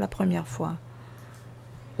pour la première fois.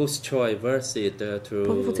 Whose choice was it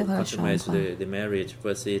Pouvez-vous to dire à la consummate chambre the marriage?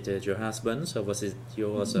 Was it your husband's or was it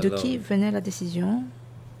yours De alone? qui venait la décision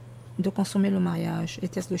de consommer le mariage?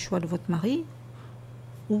 Était-ce le choix de votre mari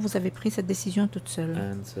ou vous avez pris cette décision toute seule?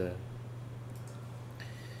 Answer: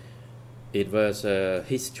 it was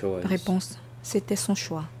his choice. Réponse: c'était son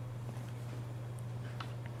choix.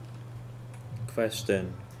 Question.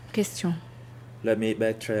 Question. Let me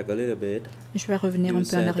backtrack a little bit. Je vais revenir You un peu en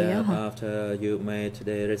said that arrière. after you made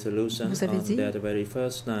the resolution Vous avez on dit that very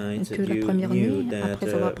first night, que la you première knew nuit, that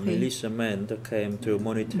après avoir pris militiamen came to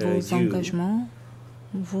monitor vos you. engagements,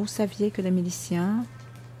 vous saviez que les miliciens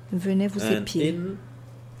venaient vous And épier. in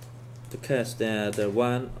the case that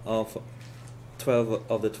one of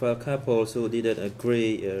the 12 couples who didn't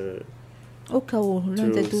agree Au cas où l'un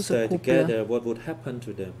des to 12 stay couples together, what would happen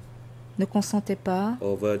to them? ne consentait pas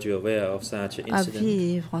Or were you aware of such an à incident?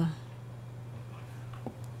 vivre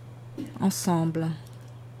ensemble,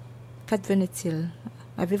 qu'advenait-il?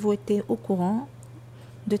 Avez-vous été au courant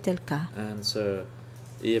de tel cas? Answer.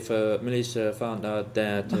 If a militia found out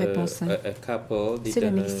that Réponse. a couple Si les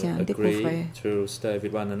didn't miliciens agree découvraient to stay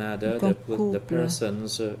with one another, qu'un the couple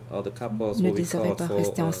persons or the couples ne will be désirait called pas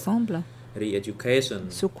rester for ensemble, re-education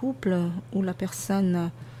ce couple ou la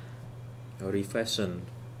personne or refashion.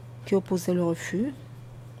 qui opposait le refus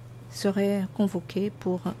serait convoqué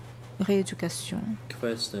pour rééducation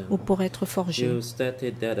Question. ou pour être forgé. You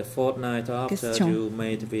stated that a fortnight after Question. you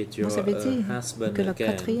made with your Vous avez dit husband que la again,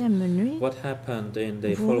 quatrième nuit, what happened in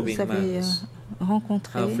the vous following avez months?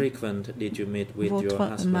 rencontré How frequent did you meet with your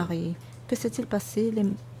votre husband? mari. Que s'est-il passé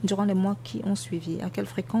durant les mois qui ont suivi? À quelle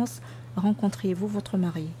fréquence rencontriez-vous votre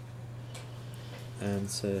mari? And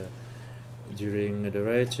during the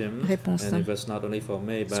regime, Réponse. and it was not only for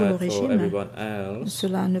me Sous le but for régime, everyone else,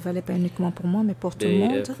 cela ne valait pas uniquement pour moi, mais pour tout le the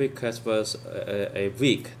monde. quickest was a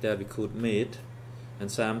week that we could meet. And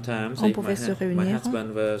sometimes On if pouvait se my réunir husband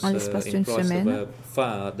was en l'espace d'une employed semaine. somewhere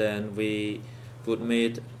far, then we would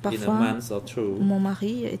meet in a Parfois, month or two. mon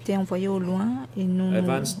mari était envoyé au loin et nous At nous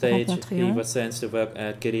one stage, he rencontrions. was sent to work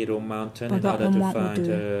at Guerrero Mountain in Pendant order un to mois ou find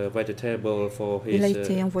deux. vegetable for his Il a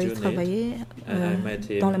été envoyé unit. travailler And I met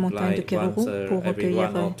him dans les montagnes de like Keruru once pour every recueillir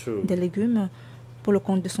one or two. des légumes pour le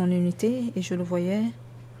compte de son unité et je le voyais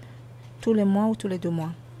tous les mois ou tous les 2 mois.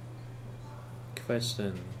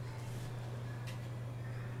 Question.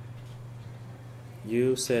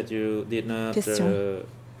 You said you did not Question.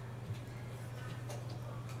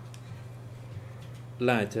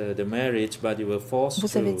 like the marriage, but you were forced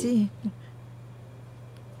Vous avez to. dit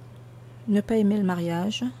ne pas aimer le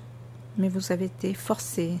mariage, mais vous avez été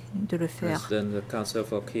forcé de le faire. President, the Council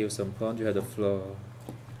for Kiev Sampon, you had the floor.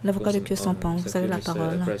 L'avocat de Kyosampan, vous avez la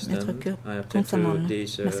parole. Maître Kyosampan.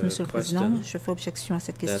 Merci, Monsieur le Président. Je fais objection à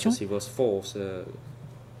cette question That he was forced,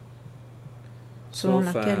 selon so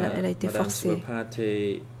laquelle far, elle a été Madame forcée.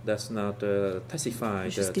 Sivapati does not testify to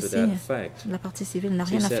Jusqu'ici, that fact. la partie civile n'a She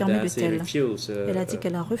rien said affirmé that de she tel. refused Elle a dit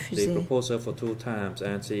qu'elle a the refusé proposal for 2 times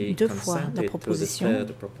and she 2 fois la consented to the proposition,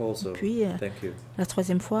 3rd proposal. puis Thank you. la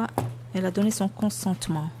 3e fois, elle a donné son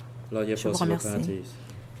consentement. Lawyer Je for vous remercie. Sivapati.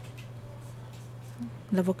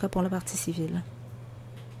 L'avocat pour la partie civile.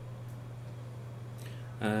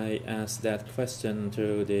 I asked that question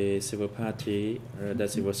to the civil party that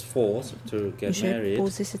she was forced to get J'ai married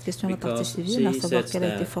posé cette question à la partie because civile, à she savoir said qu'elle a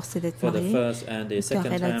été that forcée d'être for the mariée, first and the car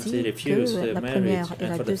second elle a time she dit refused que the la marriage première et and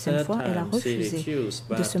la for the 2e third fois, elle a time she refusé refused,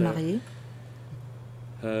 de se but marier.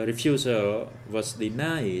 her refusal was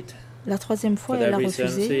denied. La 3e fois, For elle that a reason,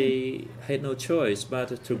 refusé, she had no choice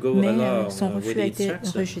but to go mais along son with refus the a été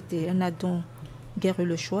instruction rejeté. Elle n'a donc guère eu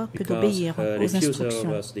le choix que because d'obéir her aux refusal instructions,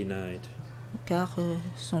 was denied. car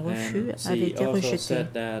son refus And avait she été also rejeté. said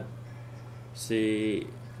that she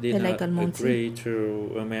did Elle a not également dit agree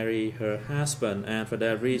to marry her husband, and for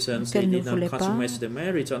that reason, she qu'elle ne did not voulait pas consummate the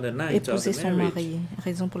marriage on the night of épouser the son marriage. mari,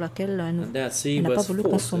 raison pour laquelle And that she elle n'a pas was voulu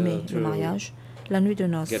forced consommer le to mariage la nuit de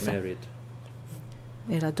noces. get married.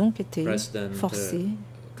 Elle a donc été President, forcée de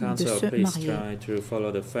Council, se please marier. try to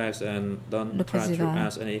follow the facts and don't Le try to président,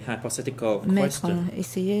 ask any hypothetical Maître, question.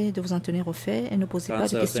 essayez de vous en tenir aux faits et ne posez pas de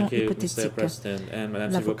Council, questions thank you, Mr. hypothétiques. President, and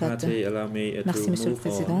Madam L'avocate. Sivapati, allow me Merci, to Monsieur le move on.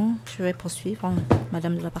 Président. Je vais poursuivre.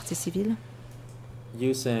 Madame de la partie civile,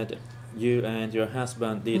 You said you and your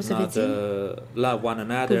husband did Vous avez not dit love one que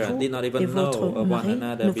another and vous did not et even votre know one mari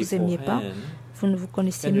another ne vous aimiez pas, beforehand. vous ne vous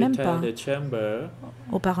connaissiez Can you même tell pas the chamber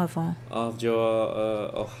auparavant. of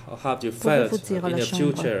your how you Pouvez-vous felt dire à in la the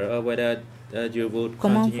chambre future, whether you would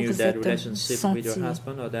comment continue vous vous that êtes relationship with your senti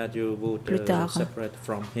husband or that you would plus tard? separate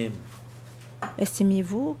from him?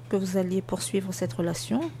 Estimiez-vous que vous alliez poursuivre cette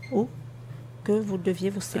relation ou que vous deviez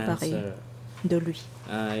vous séparer Answer. de lui?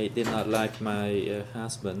 I did not like my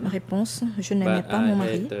husband, Réponse, je n'aimais but pas mon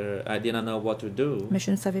mari, I did not know what to do. mais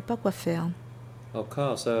je ne savais pas quoi faire. Of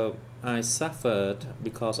course, I suffered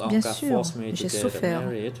because Bien Anka sûr, forced me to j'ai get souffert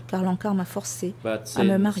married. car l'encart m'a forcé But à me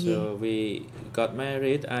since marier. We got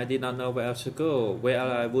married, I did not know where else to go, where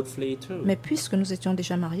I would flee to. Mais puisque nous étions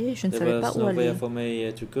déjà mariés, je ne There savais pas was où aller. nowhere for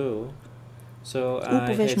me to go. So Où I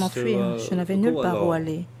pouvais-je had m'enfuir? Je n'avais nulle go part où along.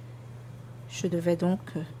 aller. Je devais donc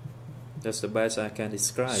That's the best I can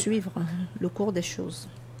describe. suivre le cours des choses.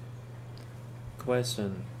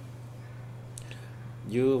 Question.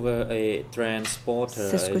 You were a transporter,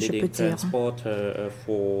 C'est ce a que je peux leading dire. transporter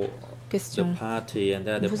for the Question. party, and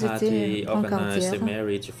then the Vous party étiez organized the brancardière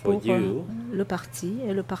marriage for pour you. le parti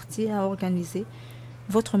et le parti a organisé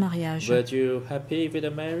votre mariage. Were you happy with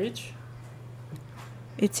the marriage?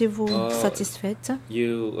 Étiez-vous Oh, satisfaite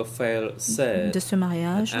You felt sad de ce and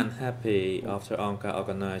mariage unhappy after Ankar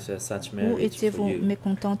organized such ou marriage for étiez-vous you?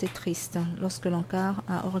 mécontente et triste lorsque l'Ankar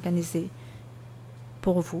a organisé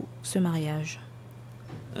pour vous ce mariage?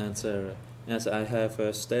 Answer. As I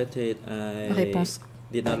have stated, I Réponse.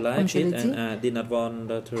 did not Comme like je l'ai it dit, and I did not want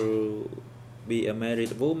to be a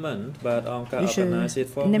married woman, but Ankar je organized it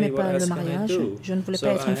for n'aimais me. What pas le else can I mariage, do? je ne voulais So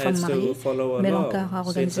pas être I une femme had mariée, to follow mais along l'Ankar a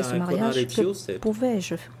organisé since ce I could not mariage. refuse it.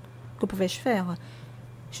 Que pouvais-je faire?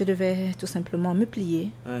 Je devais tout simplement me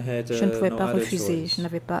plier. I had Je ne pouvais no pas other refuser, choice. je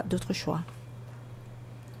n'avais pas d'autre choix.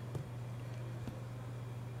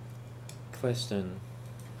 Question.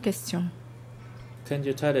 Question. Can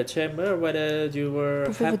you tell the chamber whether you were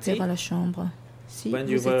Pouvez-vous happy dire à la chambre si when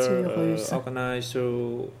vous you étiez were heureuse organized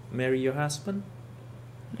to marry your husband?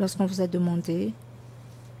 lorsqu'on vous a demandé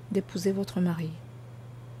d'épouser votre mari?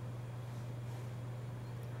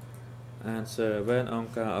 Answer. When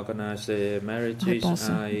Ankar organized the marriages, Réponse.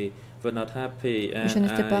 I was not happy and Je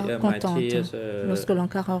n'étais pas my contente tears. lorsque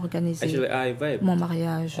l'Ankar a organisé Actually, I wept mon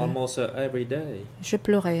mariage. almost every day. Je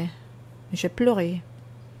pleurais. J'ai pleuré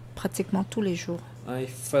pratiquement tous les jours. I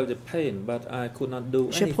felt the pain, but I could not do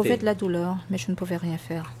J'éprouvais de anything. la douleur, mais je ne pouvais rien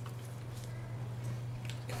faire.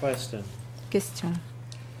 Question. Question.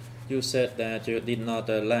 You said that you did not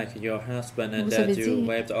like your husband and Vous that avez you dit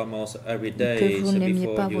wept almost every que day vous n'aimiez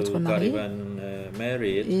pas before you votre got mari even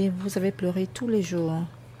married. Et vous avez pleuré tous les jours.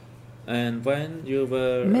 And when you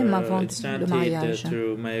were Même avant le started mariage.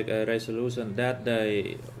 to make a resolution that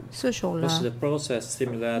day, Ce jour-là, was the process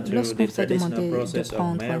similar to lorsqu'on the vous a traditional demandé de process of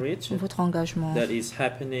prendre marriage votre engagement, that is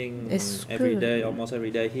happening Est-ce every que day, almost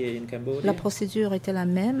every day here in Cambodia? la procédure était la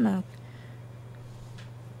même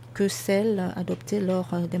que celle adoptée lors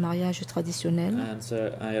des mariages traditionnels Answer,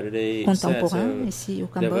 I already contemporains said, ici au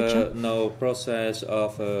there Cambodge? were no process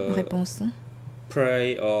of Réponse.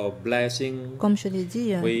 pray or blessing. Comme je l'ai dit,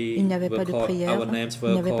 il n'y avait pas de prière, Our names il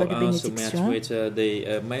n'y were avait pas called de us to match bénédiction. with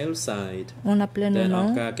the male side. On appelait nos Then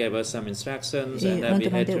noms Ankar gave us some instructions et and on then we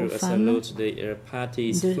had demandait aux to femmes salute the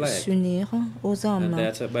party's de flag. s'unir aux And hommes.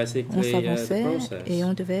 that's On basically the s'avançait process. et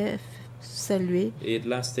on devait saluer It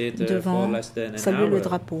lasted for devant, less than an saluer le hour.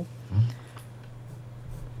 drapeau.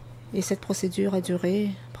 Et cette procédure a duré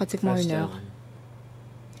pratiquement une heure.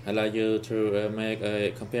 Allow you to make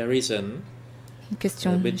a comparison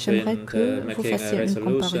Question. between J'aimerais que vous making a fassiez une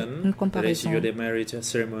resolution, comparaison the marriage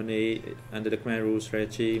ceremony under the Khmer Rouge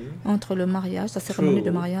regime, entre le mariage, la cérémonie de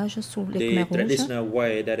True. mariage sous les the Khmer Rouges traditional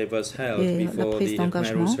way that it was held et la before prise the Khmer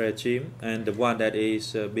d'engagement Rouge regime, and the one that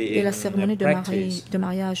is et being la cérémonie practiced de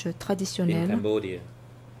mariage in traditionnelle Cambodia.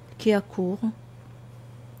 qui a cours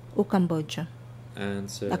au Cambodge And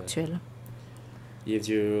actuel. if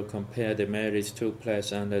you compare the marriage took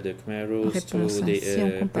place under the Khmer Rouge to Réponse. the Si on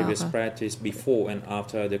compare previous practice before and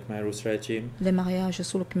after the Khmer Rouge regime, Les mariages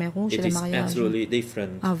sous le Khmer Rouge et it les is mariages absolutely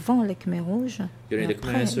different. avant les Khmer Rouges et During the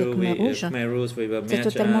après Khmer les Rouge, Khmer Rouges, we were c'est matched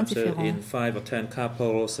totalement up différent. in 5 or 10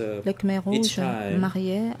 couples les Khmer each Rouges time.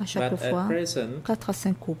 mariaient à chaque But fois at present, 4 à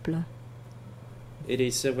 5 couples. it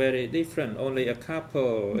is very different. Only a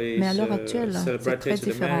couple Mais à l'heure is actuelle, c'est très celebrated the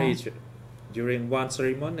différent. marriage during one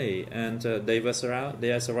ceremony, and they are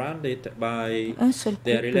surrounded by Un seul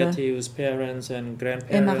their couple relatives, parents, and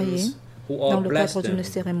est marié grandparents who dans all le bless cadre d'une them.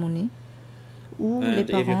 cérémonie où And les if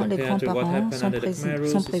you parents, les compare to what grands-parents happened sont, under the Khmer Rouge,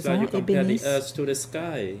 sont it's like présents you et compare the bénissent earth to the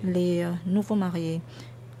sky. les nouveaux mariés.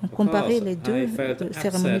 On Of comparait course, les deux I felt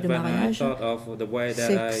cérémonies upset de when I mariage. thought of the way that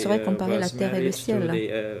Ce I serait comparer la was terre et le married to ciel.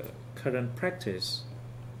 the current practice.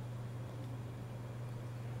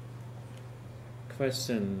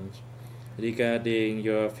 Questions regarding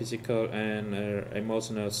your physical and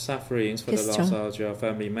emotional sufferings for the Question. loss of your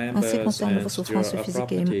family En members ce qui concerne vos and souffrances your physiques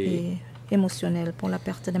property. et émotionnelles pour la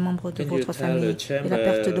perte des membres de Can you votre tell famille the et la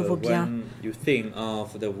perte de vos chamber biens, when you think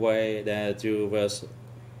of the way that you was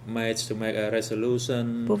made to make a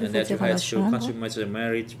resolution Pouvez-vous and that you dire à la had to chambre consummate the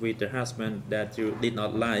marriage with the husband that you did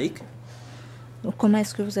not like? donc comment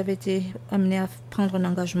est-ce que vous avez été amené à prendre un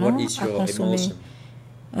engagement, What is à your consommer emotion?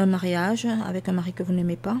 un mariage avec un mari que vous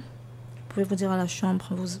n'aimez pas? Pouvez-vous dire à la chambre,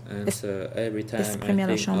 vous And every time exprimer à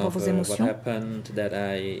la I think chambre of vos what émotions? happened, that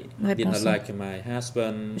I did not Réponse. like my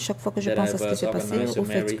husband, Chaque fois que je that pense I à ce qui was s'est passé, organized to au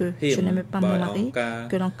fait marry que je n'aimais him pas mon by mari, Anka,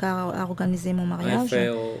 que l'Ankar a organisé mon mariage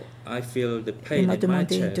I feel the et pain m'a in my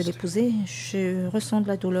demandé de chest. l'épouser, je ressens de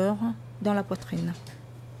la douleur dans la poitrine.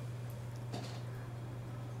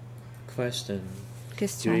 Question.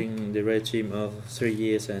 Question. During the regime of 3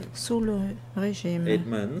 years and Sous le régime 8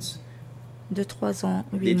 months, de 3 ans,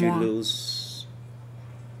 8 did you mois, lose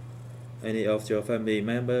any of your family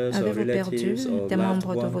members or avez-vous perdu relatives or des loved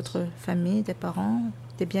membres de ones? votre famille, des parents,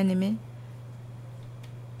 des bien-aimés?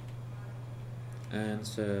 And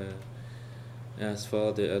as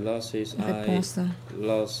for the losses, Réponse. I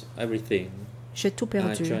lost everything. J'ai tout I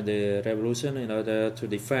perdu. joined the revolution in order to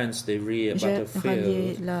defend the real J'ai rallié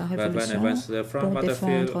battlefield. la But when I révolution went to the front pour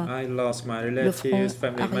battlefield, défendre I lost my le front relatives,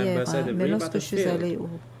 family members at arrière. the Mais real lorsque je suis allé battlefield.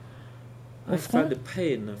 au I front, felt the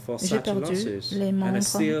pain for j'ai such perdu losses, les and I membres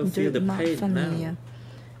still feel de the ma pain famille. now.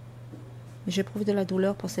 J'éprouve de la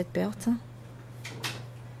douleur pour cette perte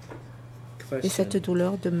et Question. cette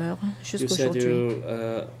douleur demeure You said jusqu'aujourd'hui. you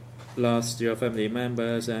lost your family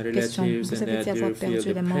members and Question. relatives, Vous and avez dit that avoir you feel perdu the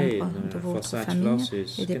les pain membres de for votre such famille losses.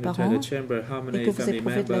 et des Can you parents tell the chamber how et many que vous family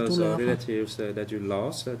éprouvez de la members or douleur? relatives that you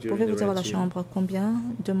lost during Pouvez-vous the dire à la regime? chambre combien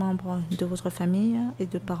de membres de votre famille et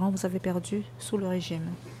de parents vous avez perdu sous le régime?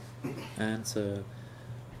 Answer.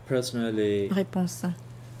 Personally, Réponse.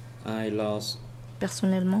 I lost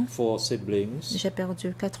Personnellement, 4 siblings. j'ai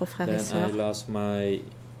perdu 4 frères et Then I sœurs, lost my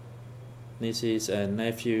nieces and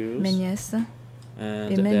nephews, mes nièces, and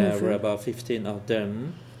et mes there neveux. were about 15 of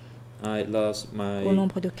them. I lost my au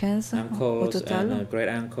nombre de 15 au uncles total. and great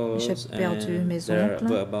uncles, J'ai perdu and mes there oncles,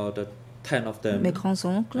 were about 10 of them. mes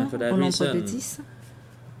grands-oncles, And for that au nombre de reason, 10.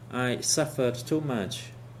 I suffered too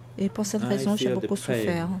much. Et pour cette I raison, j'ai feel the beaucoup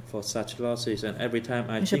souffert. pain for such losses, and every time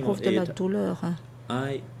I think J'éprouve of de la it, douleur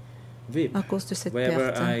I weep. à cause de cette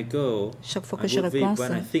Wherever perte. I go, Chaque fois I que j'y would weep repense,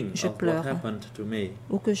 when I think je of what pleure. happened to me.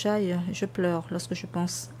 Où que j'aille, je pleure lorsque je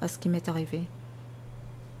pense à ce qui m'est arrivé.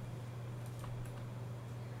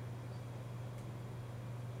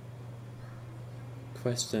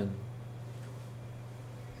 Question.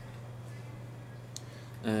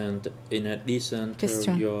 And in addition to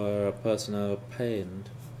Question. your personal pain,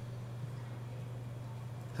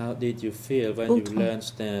 how did you feel when Outre you learned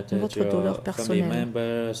that votre your douleur family personnelle,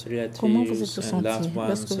 members, comment vous relatives, êtes-vous and senti loved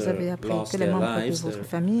lorsque ones vous avez appris lost que les their membres de lives votre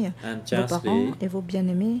famille, vos parents unjustly? et vos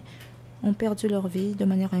bien-aimés ont perdu leur vie de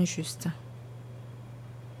manière injuste?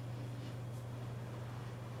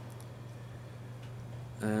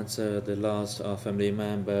 Answer. The loss of family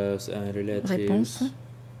members and relatives Réponse.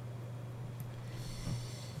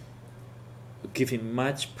 give him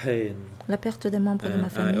much pain. La perte des membres de ma And I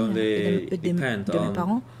famille only et depend de mes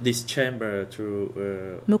parents on this chamber to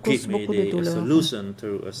me cause give me beaucoup de the douleur. solution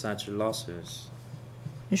to such losses.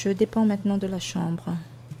 Je dépends maintenant de la chambre,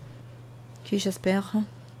 qui, j'espère,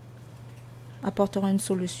 apportera une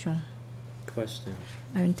solution Question.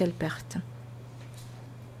 à une telle perte.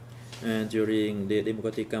 And during the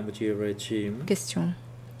Democratic Cambodia regime, Question.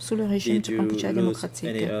 Sous le régime did du you Cambodge lose démocratique,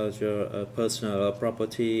 any of your personal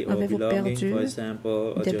property or avez-vous belongings, perdu for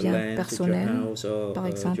example, des your biens land, your personnels, house, or par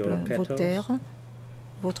exemple your vos cattle? terres,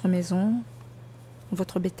 votre maison,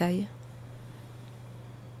 votre bétail?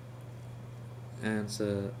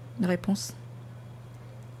 Answer. Réponse.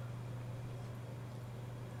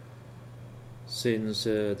 Since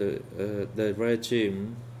the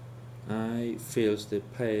regime, I feel the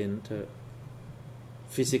pain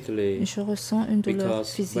physically. Je ressens une douleur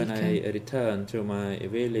Because physique. when I returned to my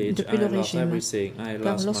village, Depuis I le lost régime, everything. I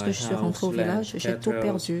car lost lorsque my je suis rentrée au house, land, village, j'ai tout cattle,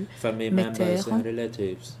 perdu, family mes members terres, and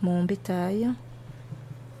relatives. mon bétail,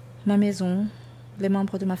 ma maison, les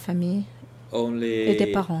membres de ma famille et des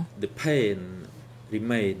Only parents. the pain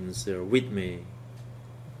remains with me.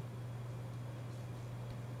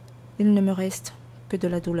 Il ne me reste que de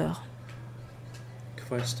la douleur.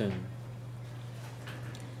 Question.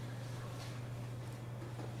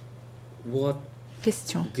 What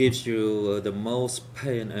Question. gives you the most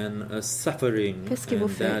pain and suffering, Qu'est-ce qui vous and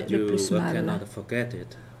fait that le you plus mal cannot forget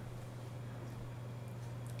it?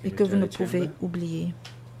 Can et you que vous tell ne the pouvez chamber? oublier?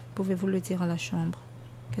 Pouvez-vous le dire à la chambre?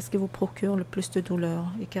 Qu'est-ce qui vous procure le plus de douleur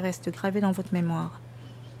et qui reste gravé dans votre mémoire?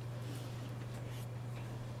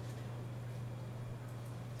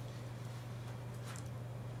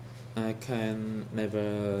 I can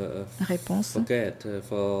never Réponse. forget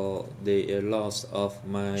for the loss of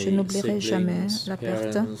my Je n'oublierai jamais siblings, la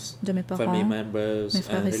perte parents, de mes family parents, members, mes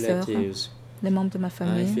frères and et sœurs, relatives. les membres de ma I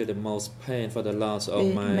famille feel the most pain for the loss of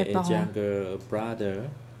et my mes parents. younger brother.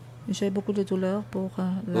 J'ai beaucoup de douleur pour who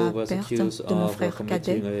la was perte accused de mon of frère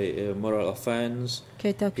committing cadet a moral offense. qui a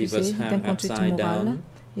été He accusé was hanged d'inconduite upside morale. down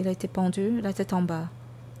Il a été pendu, la tête en bas,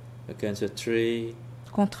 against a tree.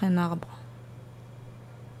 contre un arbre.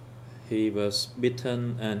 He was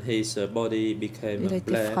beaten and his body became Il a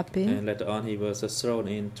été black, frappé. and later on he was thrown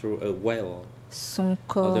into a well. Son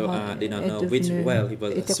corps Although I did not know which well he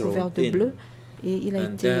was était couvert thrown de bleu in. et il a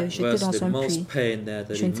And été that jeté was dans the un most puits. pain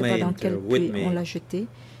that Je ne sais pas dans remained quel with puits on me. l'a jeté,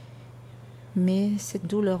 mais cette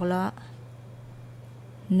douleur-là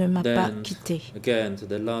ne m'a pas Then quitté. again,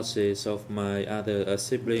 the losses of my other Il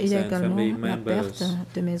siblings y a and également family la perte members.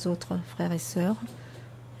 de mes autres frères et sœurs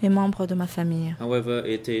et membres de ma famille. However,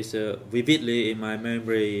 it is vividly in my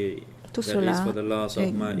memory Tout that is cela for the loss est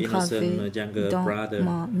of my gravé innocent younger dans brother.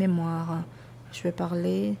 ma mémoire. Je vais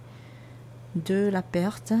parler de la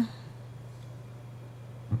perte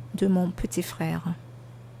de mon petit frère.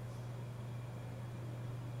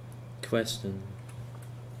 Question.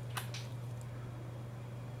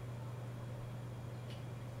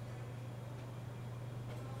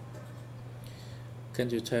 Can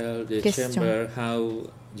you tell the Question. chamber how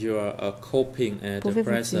you are coping at the Pouvez-vous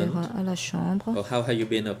present, dire à la chambre or how have you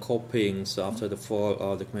been coping after the fall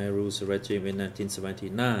of the Khmer Rouge regime in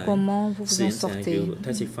 1979? comment vous vous en Since sortez you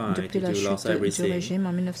testified depuis la you lost chute du everything, régime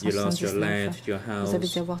en you lost your land, 1979. your Vous avez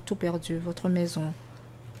house. dû avoir tout perdu, votre maison,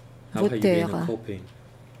 How vos have you terres. been coping?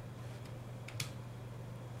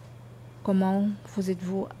 Comment vous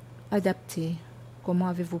êtes-vous adapté? Comment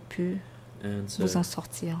avez-vous pu And vous en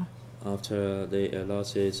sortir? after the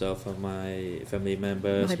losses of my family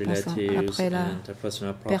members, Réponse relatives, après la and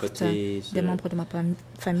personal perte properties, des membres de ma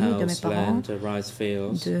famille, de mes house, parents, land, rice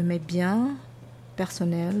fields, de mes biens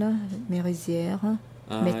personnels, mes rizières,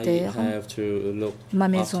 mes I terres, have to look ma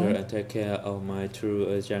after maison. and take care of my two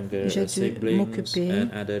younger J'ai dû siblings m'occuper and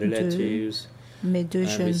other de relatives. mes deux And we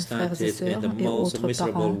jeunes frères et started in sœurs the et most autres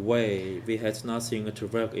miserable parents. way. We had nothing to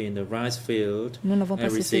work in the rice field. Nous n'avons pas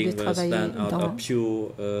cessé de Everything was travailler done out dans of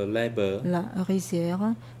pure labor. la rizière.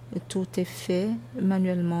 Tout est fait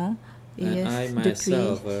manuellement et And I depuis,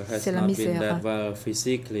 myself has c'est la not been misère. that well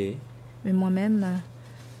physically. Mais moi-même,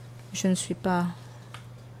 je ne suis pas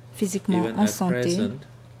physiquement Even en at santé. present.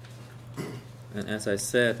 And as I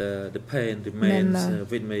said, the pain remains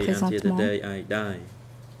with me until the présentement, day I die.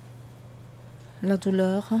 La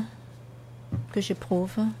douleur que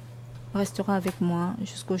j'éprouve restera avec moi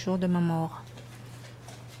jusqu'au jour de ma mort.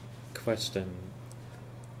 Question.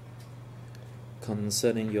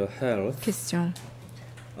 Concerning your health, Question.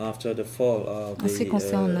 after the fall of En ce qui the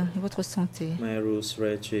concerne votre santé, Khmer Rouge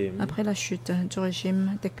regime, après la chute du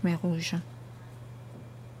régime des Khmer Rouges,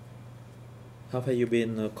 how have you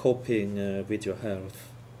been coping with your health?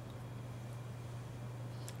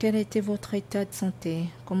 quel a été votre état de santé?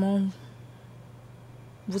 Comment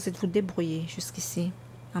vous êtes-vous débrouillé jusqu'ici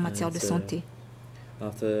en matière de santé?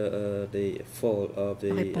 After the fall of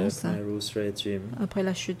the Réponse. Khmer Rouge regime, Après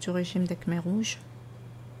la chute du régime des Khmer Rouges,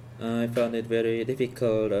 I found it very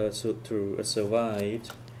difficult to survive.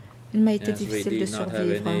 il m'a été As we difficile de did not have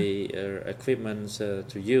survivre any equipment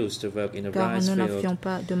to use to work in the car rice nous field. n'avions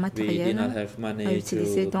pas de We did not matériel have à money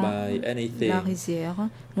utiliser to dans buy la anything. rizière.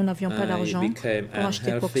 Nous n'avions pas I d'argent became pour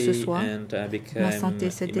acheter quoi que ce unhealthy soit. and I Ma became santé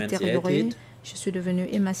s'est détériorée. emaciated. Je suis devenue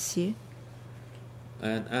émaciée.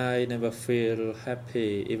 And I never feel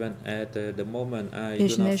happy even at the moment. I Et do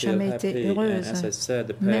je not n'ai feel jamais été happy. heureuse. And as I said,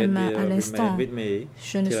 the pain Même will à l'instant, remain with me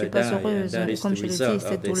je ne till suis I pas die, and heureuse. that Et is comme the je le result dis, of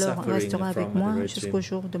cette the douleur suffering restera avec from moi the jusqu'au regime.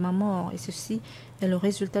 jour de ma mort. Et ceci est le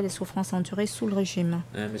résultat des souffrances endurées sous le régime.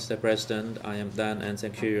 And Mr. President, I am done and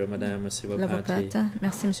thank you, Madame Civil Party. L'avocate,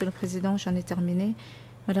 merci Monsieur le Président, j'en ai terminé.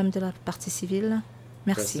 Madame de la partie civile,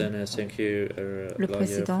 merci. President, thank you, Le lawyer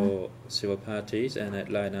Président, for civil parties, and I'd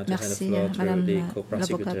like now to hand the merci floor to Madame the l'avocate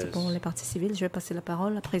co-prosecutors. pour les parties civiles. Je vais passer la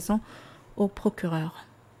parole à présent au procureur,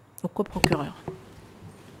 au coprocureur.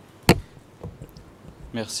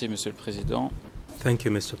 Merci, Monsieur le Président. Thank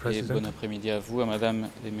you, Mr. Et bon President. après-midi à vous, à Madame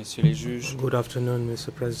et Messieurs les juges. Good afternoon,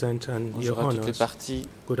 Mr. President, and Bonjour Your à toutes les Honors. parties.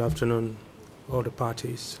 Good afternoon, all the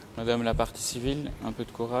parties. Madame la partie civile, un peu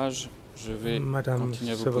de courage. Je vais Madam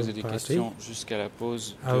continuer à vous Civil poser des Party, questions jusqu'à la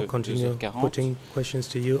pause I will de continue 2h40. putting questions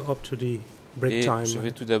to you up to the break Et time. je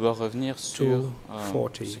vais tout d'abord revenir sur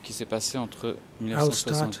 2:40. ce qui s'est passé entre I'll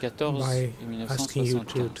start 1974 by et asking you to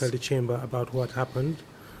tell 1975. the chamber about what happened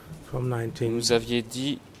from Vous nous aviez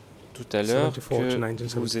dit tout à l'heure 74 to que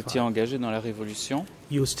 1975. vous étiez engagé dans la Révolution.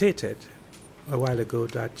 You stated a while ago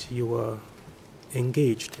that you were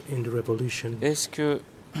engaged in the revolution. Est-ce que,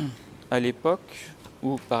 à l'époque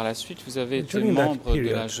ou par la suite, vous avez été During that membre de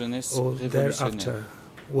la period jeunesse or révolutionnaire? thereafter,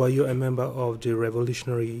 were you a member of the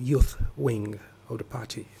revolutionary youth wing of the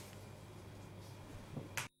party?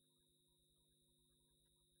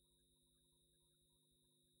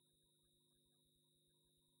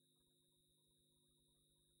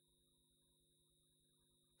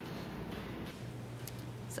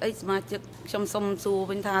 I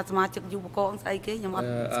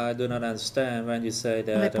do not understand when you say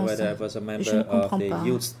that Réponse. whether I was a Je member ne of comprends the pas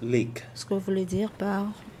Youth League. ce que vous voulez dire par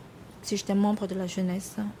si j'étais membre de la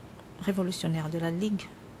jeunesse révolutionnaire, de la Ligue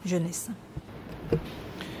jeunesse.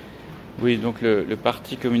 Oui, donc le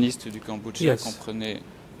Parti communiste du Cambodge Yes. comprenait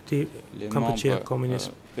The les Cambodia membres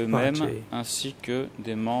Communist eux-mêmes Party ainsi que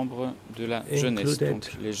des membres de la jeunesse. included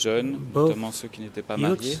Donc les jeunes, both notamment ceux qui n'étaient pas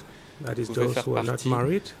mariés, youths, that is pouvaient those faire who are not partie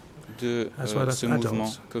married, de as well as ce mouvement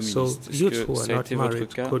adults. So communiste. Est-ce youths que who are ça a not été votre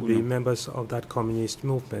married cas could ou be non? members of that communist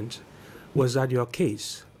movement. Was that your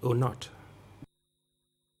case or not?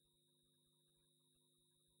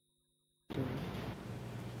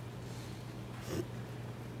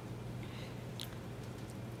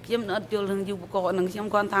 I still don't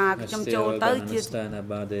understand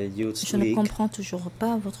about the Youth Je ne League. comprends toujours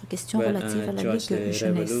pas votre question When relative à I la joined Ligue the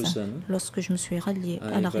jeunesse. revolution, Lorsque je me suis rallié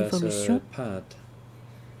à I la was Révolution, part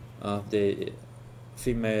of the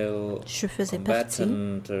female je faisais partie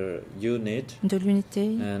combatant unit, de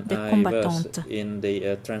l'unité and des I was combattantes. in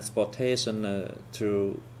the transportation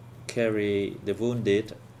to carry the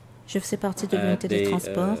wounded. Je faisais partie de l'unité de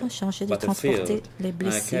transport chargée de transporter les I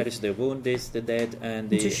blessés carried the wounded, the dead, and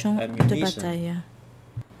the du champ de ammunition. bataille.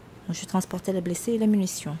 Je transportais les blessés et les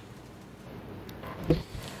munitions.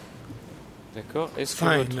 D'accord. Est-ce que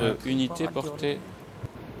Fine. votre unité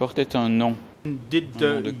portait un nom? Did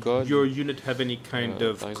Un nom de code. your unit have any kind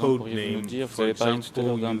of Par exemple, code pourriez-vous nous name? dire, vous For avez parlé tout à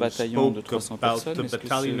l'heure example, d'un you bataillon de spoke 300 about personnes. the Est-ce que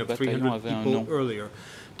battalion ce of bataillon 300 avait un people nom? earlier.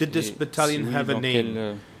 Did this Et battalion si oui, have a dans name?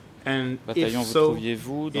 quel And bataillon if vous so,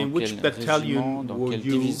 trouviez-vous? Dans in which quel battalion régiment? Dans were quelle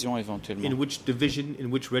you? division éventuellement? In which division? In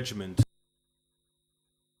which regiment?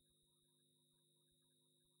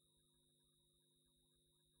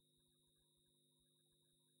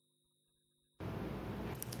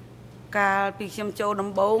 When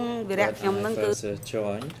I first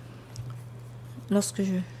joined, Lorsque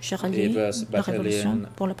j'ai rallié it was la Révolution battalion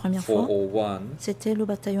pour la première fois, 401, c'était le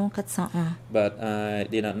bataillon 401. but I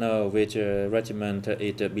did not know which regiment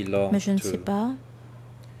it belonged Mais je ne sais to, pas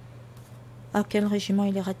à quel régiment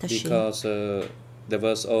il est rattaché. because there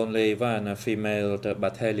was only one female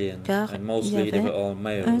battalion, Car and il y mostly they were avait all un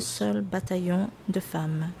males. seul bataillon de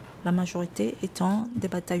femmes, la majorité étant des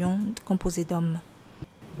bataillons composés d'hommes.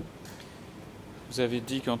 Vous avez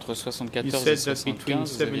dit qu'entre You 74 et said that between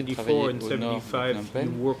 75, vous avez 74 travaillé and au nord de 75, Phnom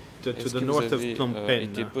Penh. you worked to Est-ce the que vous north of avez Phnom Penh.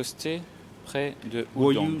 été posté près de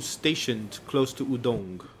Were Udong? you stationed close to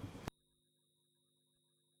Udong?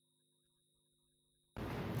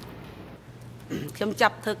 I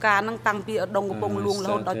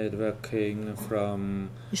started working from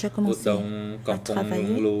J'ai commencé Udong, à Kampong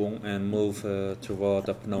travailler Luang, and moved toward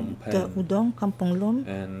Phnom de Penh. Udong, Kampong Lom,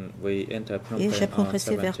 And we entered Phnom et Penh j'ai on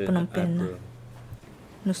progressé vers 17 Phnom Penh. April.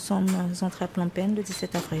 Nous sommes entrés à Phnom Penh le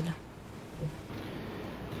 17 avril.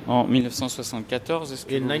 En 1974, est-ce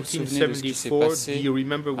que In vous vous souvenez de ce qui s'est 1974, do passé you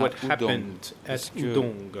remember what Udong? happened at Est-ce que-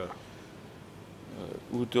 Udong?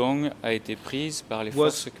 Udong a été prise par les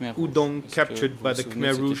Was forces Khmer Rouges? Udong Est-ce que captured vous by vous the souvenez de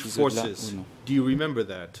Khmer cet Rouge épisode-là forces? ou non? Do you remember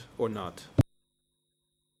that or not?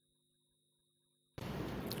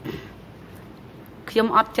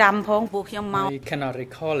 I cannot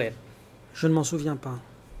recall it Je ne m'en souviens pas.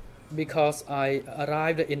 because I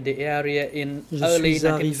arrived in the area in Je early suis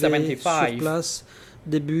arrivé sur 1975. place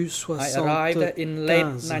début I arrived in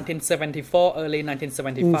late 75 1974, early ou fin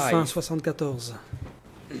 1975. 74.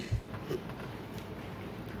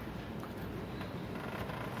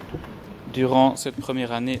 Durant cette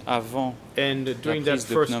première année avant And la during that prise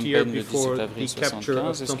de first Phnom year Penh le before 17 avril the capture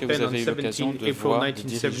of 75, est-ce Phnom que Penh vous on avez eu l'occasion 17 de April voir des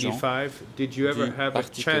dirigeants 1975, did you ever du have a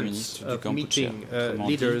Parti chance communiste du of Cambodge, meeting autrement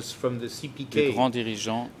dit, leaders from the des CPK, grands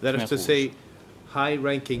dirigeants that Khmer is to Rouges? say,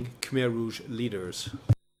 high-ranking Khmer Rouge leaders?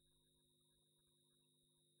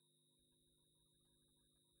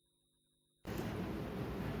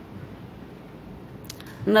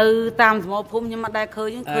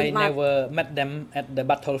 I never met them at the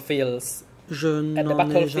battlefields. Je At the n'en ai jamais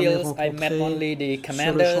battlefields, I met rencontré only the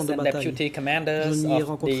sur le champ commanders de and bataille. deputy Je commanders n'y ai of the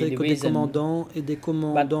rencontré que des division. commandants et des But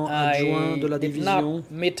commandants adjoints de la I did division, not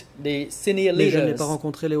meet the senior mais je n'ai leaders. pas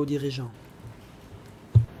rencontré les hauts dirigeants.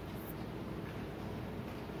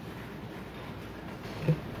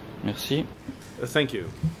 Merci. Thank you.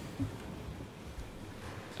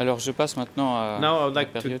 Alors je passe maintenant à Now I would la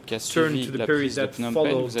like to période qui a turn suivi to the la period prise de that Phnom Penh.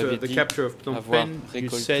 followed Vous avez the dit capture of Phnom avoir Penh. You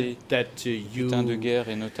récolté said that butin de you guerre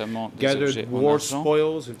et notamment des objets gathered en war argent.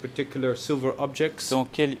 spoils, in particular silver objects. Dans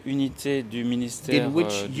quelle unité du ministère In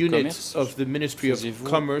which du unit commerce of the Ministry of faisiez-vous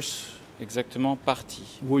Commerce exactement partie?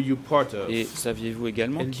 were you part of? Et saviez-vous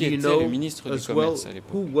également And qui do you était know le ministre du as well, commerce à who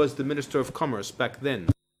l'époque? was the Minister of Commerce back then?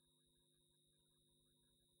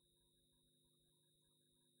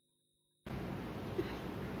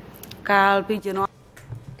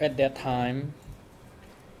 At that time,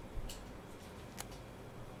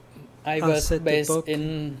 I À was cette based époque,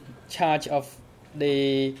 in charge of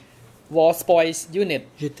the war spoils unit,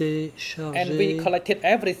 j'étais and we chargé collected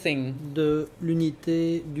everything. de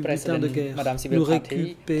l'unité du butin de President, guerre. Madame Civil Nous Party,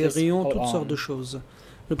 récupérions please toutes hold sortes on. de choses.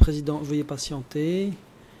 Le président, veuillez patienter.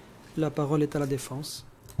 La parole est à la défense.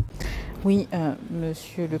 Oui,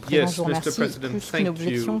 Monsieur le Président, Yes, je vous Mr. remercie. President, Plus thank qu'une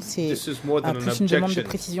objection, you. c'est This is more than an plus une demande de objection.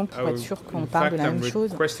 précision pour être sûr qu'on In parle de fact, la I'm même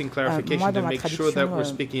chose. requesting clarification Moi, to dans ma make sure traduction that we're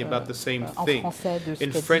speaking about the same en thing. français de ce In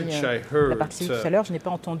qu'a French, dit I la heard, partie tout à l'heure, je n'ai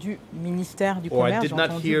pas entendu ministère du or I commerce, did j'ai not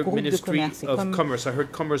entendu hear groupe de Ministry commerce. Et of comme Commerce. I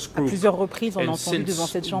heard Commerce à Group. plusieurs reprises, on a And entendu devant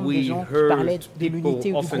since cette chambre des we gens qui parlaient heard de l'unité people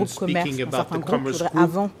ou du often groupe commerce speaking d'un about certain the groupe, Commerce faudrait, Group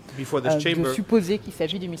avant before this de chamber, supposer qu'il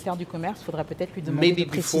s'agit du ministère du commerce, il faudrait peut-être lui demander maybe de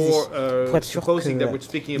préciser before pour être sûr supposing that we're qu'il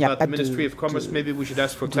speaking n'y a about pas the Ministry of Commerce, maybe we should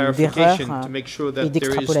ask for d'erreur clarification to make sure et that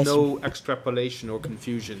there is d'extrapolation. no extrapolation or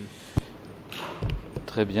confusion.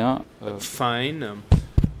 Très bien. Fine.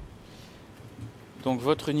 Donc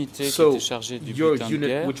votre unité qui So, était chargée du your butin de unit,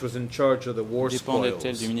 guerre, which was in charge of the war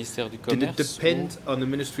dépendait-elle spoils, du ministère du did it Commerce depend on the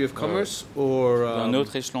Ministry of Commerce or ou d'un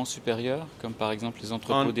autre échelon supérieur, comme par exemple les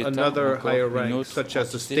entrepôts on d'État, ou another encore higher une rank, autre such as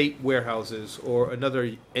the entité? state warehouses or another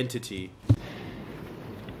entity?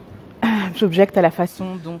 J'objecte à la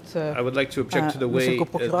façon dont I would like to object to the Monsieur way le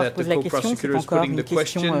procureur that pose the la question. C'est co-prosecutor is encore putting une the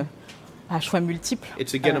question question. à choix multiples.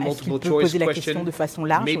 It's again a Est-ce qu'il multiple peut choice poser la question question. de façon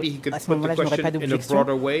large? Maybe he could À ce put the moment-là, je n'aurais pas question in a d'objection.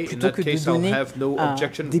 broader way. In Plutôt that que de case, I'll donner have no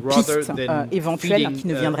objection des rather pistes than éventuelles feeding qui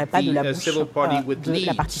ne viendraient pas de la bouche civil party with de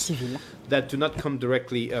la partie leads civile. that do not come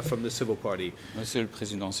directly from the civil party. Monsieur le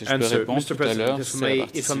Président, si je peux Answer, répondre Mr. tout à President, l'heure, if c'est la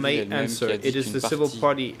partie I civile may elle-même qui answer, a dit it is qu'une the civil partie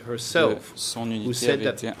party de herself son who unité said avait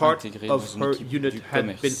that été part intégrée dans of une her équipe unit du had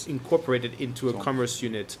been commerce. incorporated into a Donc, commerce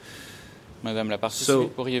unit. Madame la partie So, civile,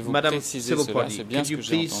 pourriez-vous Madam préciser Civil cela? Party, C'est bien could ce you que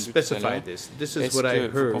j'ai please entendu tout à specify l'heure. this? This is Est-ce what I que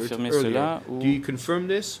vous heard confirmez earlier. cela ou Do you confirm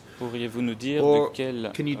this? pourriez-vous nous dire Or de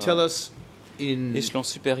quel can you tell us in échelon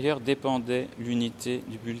supérieur dépendait l'unité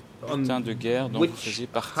du bulletin de guerre dont vous which faisiez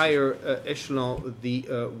partie? higher echelon the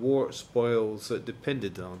war spoils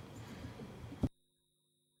depended on?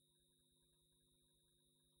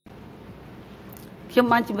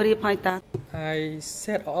 I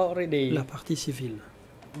said already La partie civile.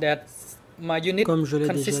 that my unit Comme je l'ai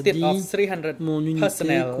déjà consisted dit, of 300 mon unité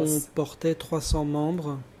personnel. comportait 300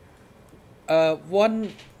 membres. One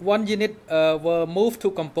unit were moved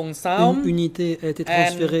to Kampong Une Sam. unité a été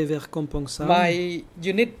transférée vers Kampong Sam, My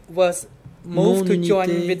unit was Mon moved to join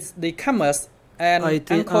unité with the commerce, a and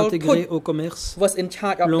été Uncle intégrée Put au commerce. was in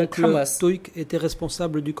charge of the L'oncle commerce. Toik était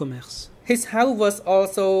responsable du commerce. His house was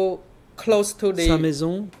also close to Sa the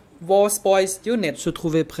maison war spoils unit, se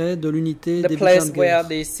trouvait près de l'unité the des butins place de where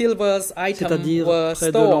guerre, the silver items c'est-à-dire were près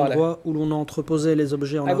de stored. l'endroit où l'on entreposait les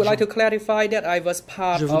objets en I would like to argent. clarify that I was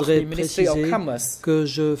part Je of voudrais the Ministry of préciser Commerce. que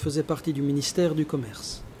je faisais partie du ministère du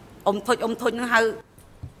Commerce. Uncle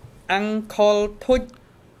Tut,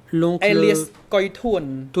 L'oncle alias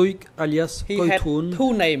Koitun, Toik alias he had Koitun,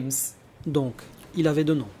 two names. donc il avait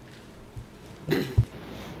deux noms.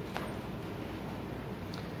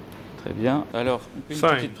 Très bien. Alors, une Fine.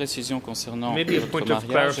 petite précision concernant Maybe a votre point of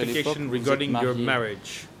mariage. À l'époque clarification où vous êtes regarding your marié,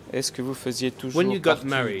 marriage. est-ce que vous faisiez toujours When you got partie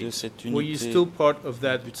married, de cette were you unité still part of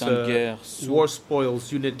that butin de guerre sous war spoils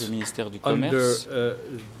unit le ministère du under Commerce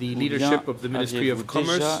the ou leadership bien of the Ministry of aviez-vous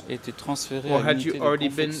Commerce, déjà été transféré or à had l'unité you de already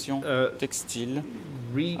been confection textile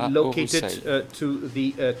relocated Orusei. to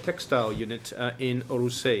the textile unit in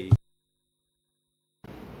Orusei?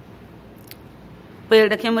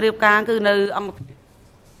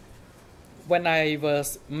 When I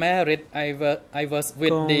was married, I was with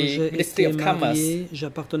Quand the j'ai Ministry été of Commerce. marié,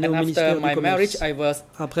 j'appartenais And au after ministère du my marriage, Commerce. I was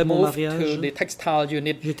Après mon moved mariage, to the textile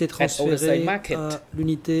unit j'étais at Orusei transféré Market. à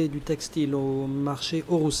l'unité du textile au marché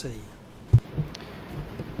Orusei.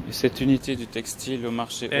 Et cette unité du textile au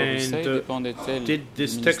marché Orusei dépendait-elle Did du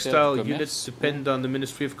this ministère textile du unit Commerce depend on the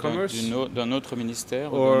Ministry of ou Commerce d'un autre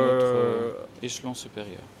ministère ou or d'un autre échelon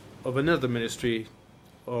supérieur? of another ministry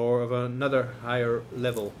or of another higher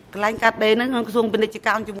level? The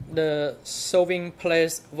sewing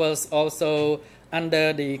place was also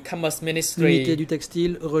under the Commerce L'unité Ministry. du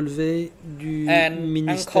textile relevait du And Uncle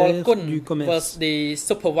ministère du Kun was Commerce. the L'oncle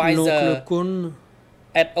supervisor Kun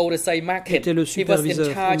at Orusei Market. était le He was in superviseur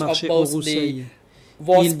au charge of marché both the Orusei.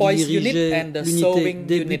 war Il spoils unit dirigeait and the l'unité sewing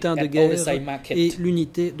des unit butins de at guerre Orusei Market. et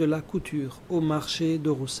l'unité de la couture au marché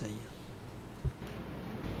d'Orusei.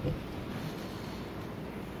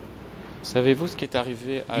 Savez-vous ce qui est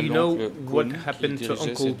arrivé à Do you know l'oncle what Kun qui happened to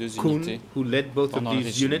dirigeait ces Uncle deux Kun, unités? who led both of pendant le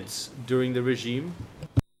these régime? units during the regime?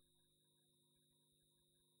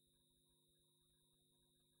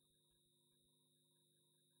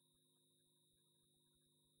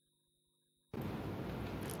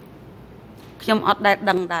 ខ្ញុំអត់ដែល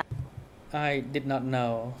ដឹងដែរ I did not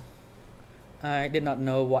know. I did not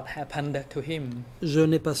know what happened to him. Je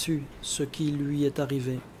n'ai pas su ce qui lui est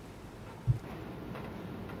arrivé.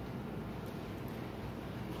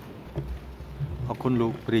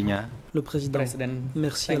 Le président,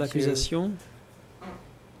 merci à l'accusation.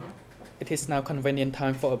 It is now convenient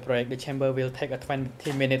time for a break. The chamber will take a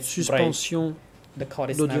 20 minutes break. Suspension The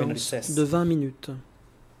court is now in d'audience recess. de 20 minutes.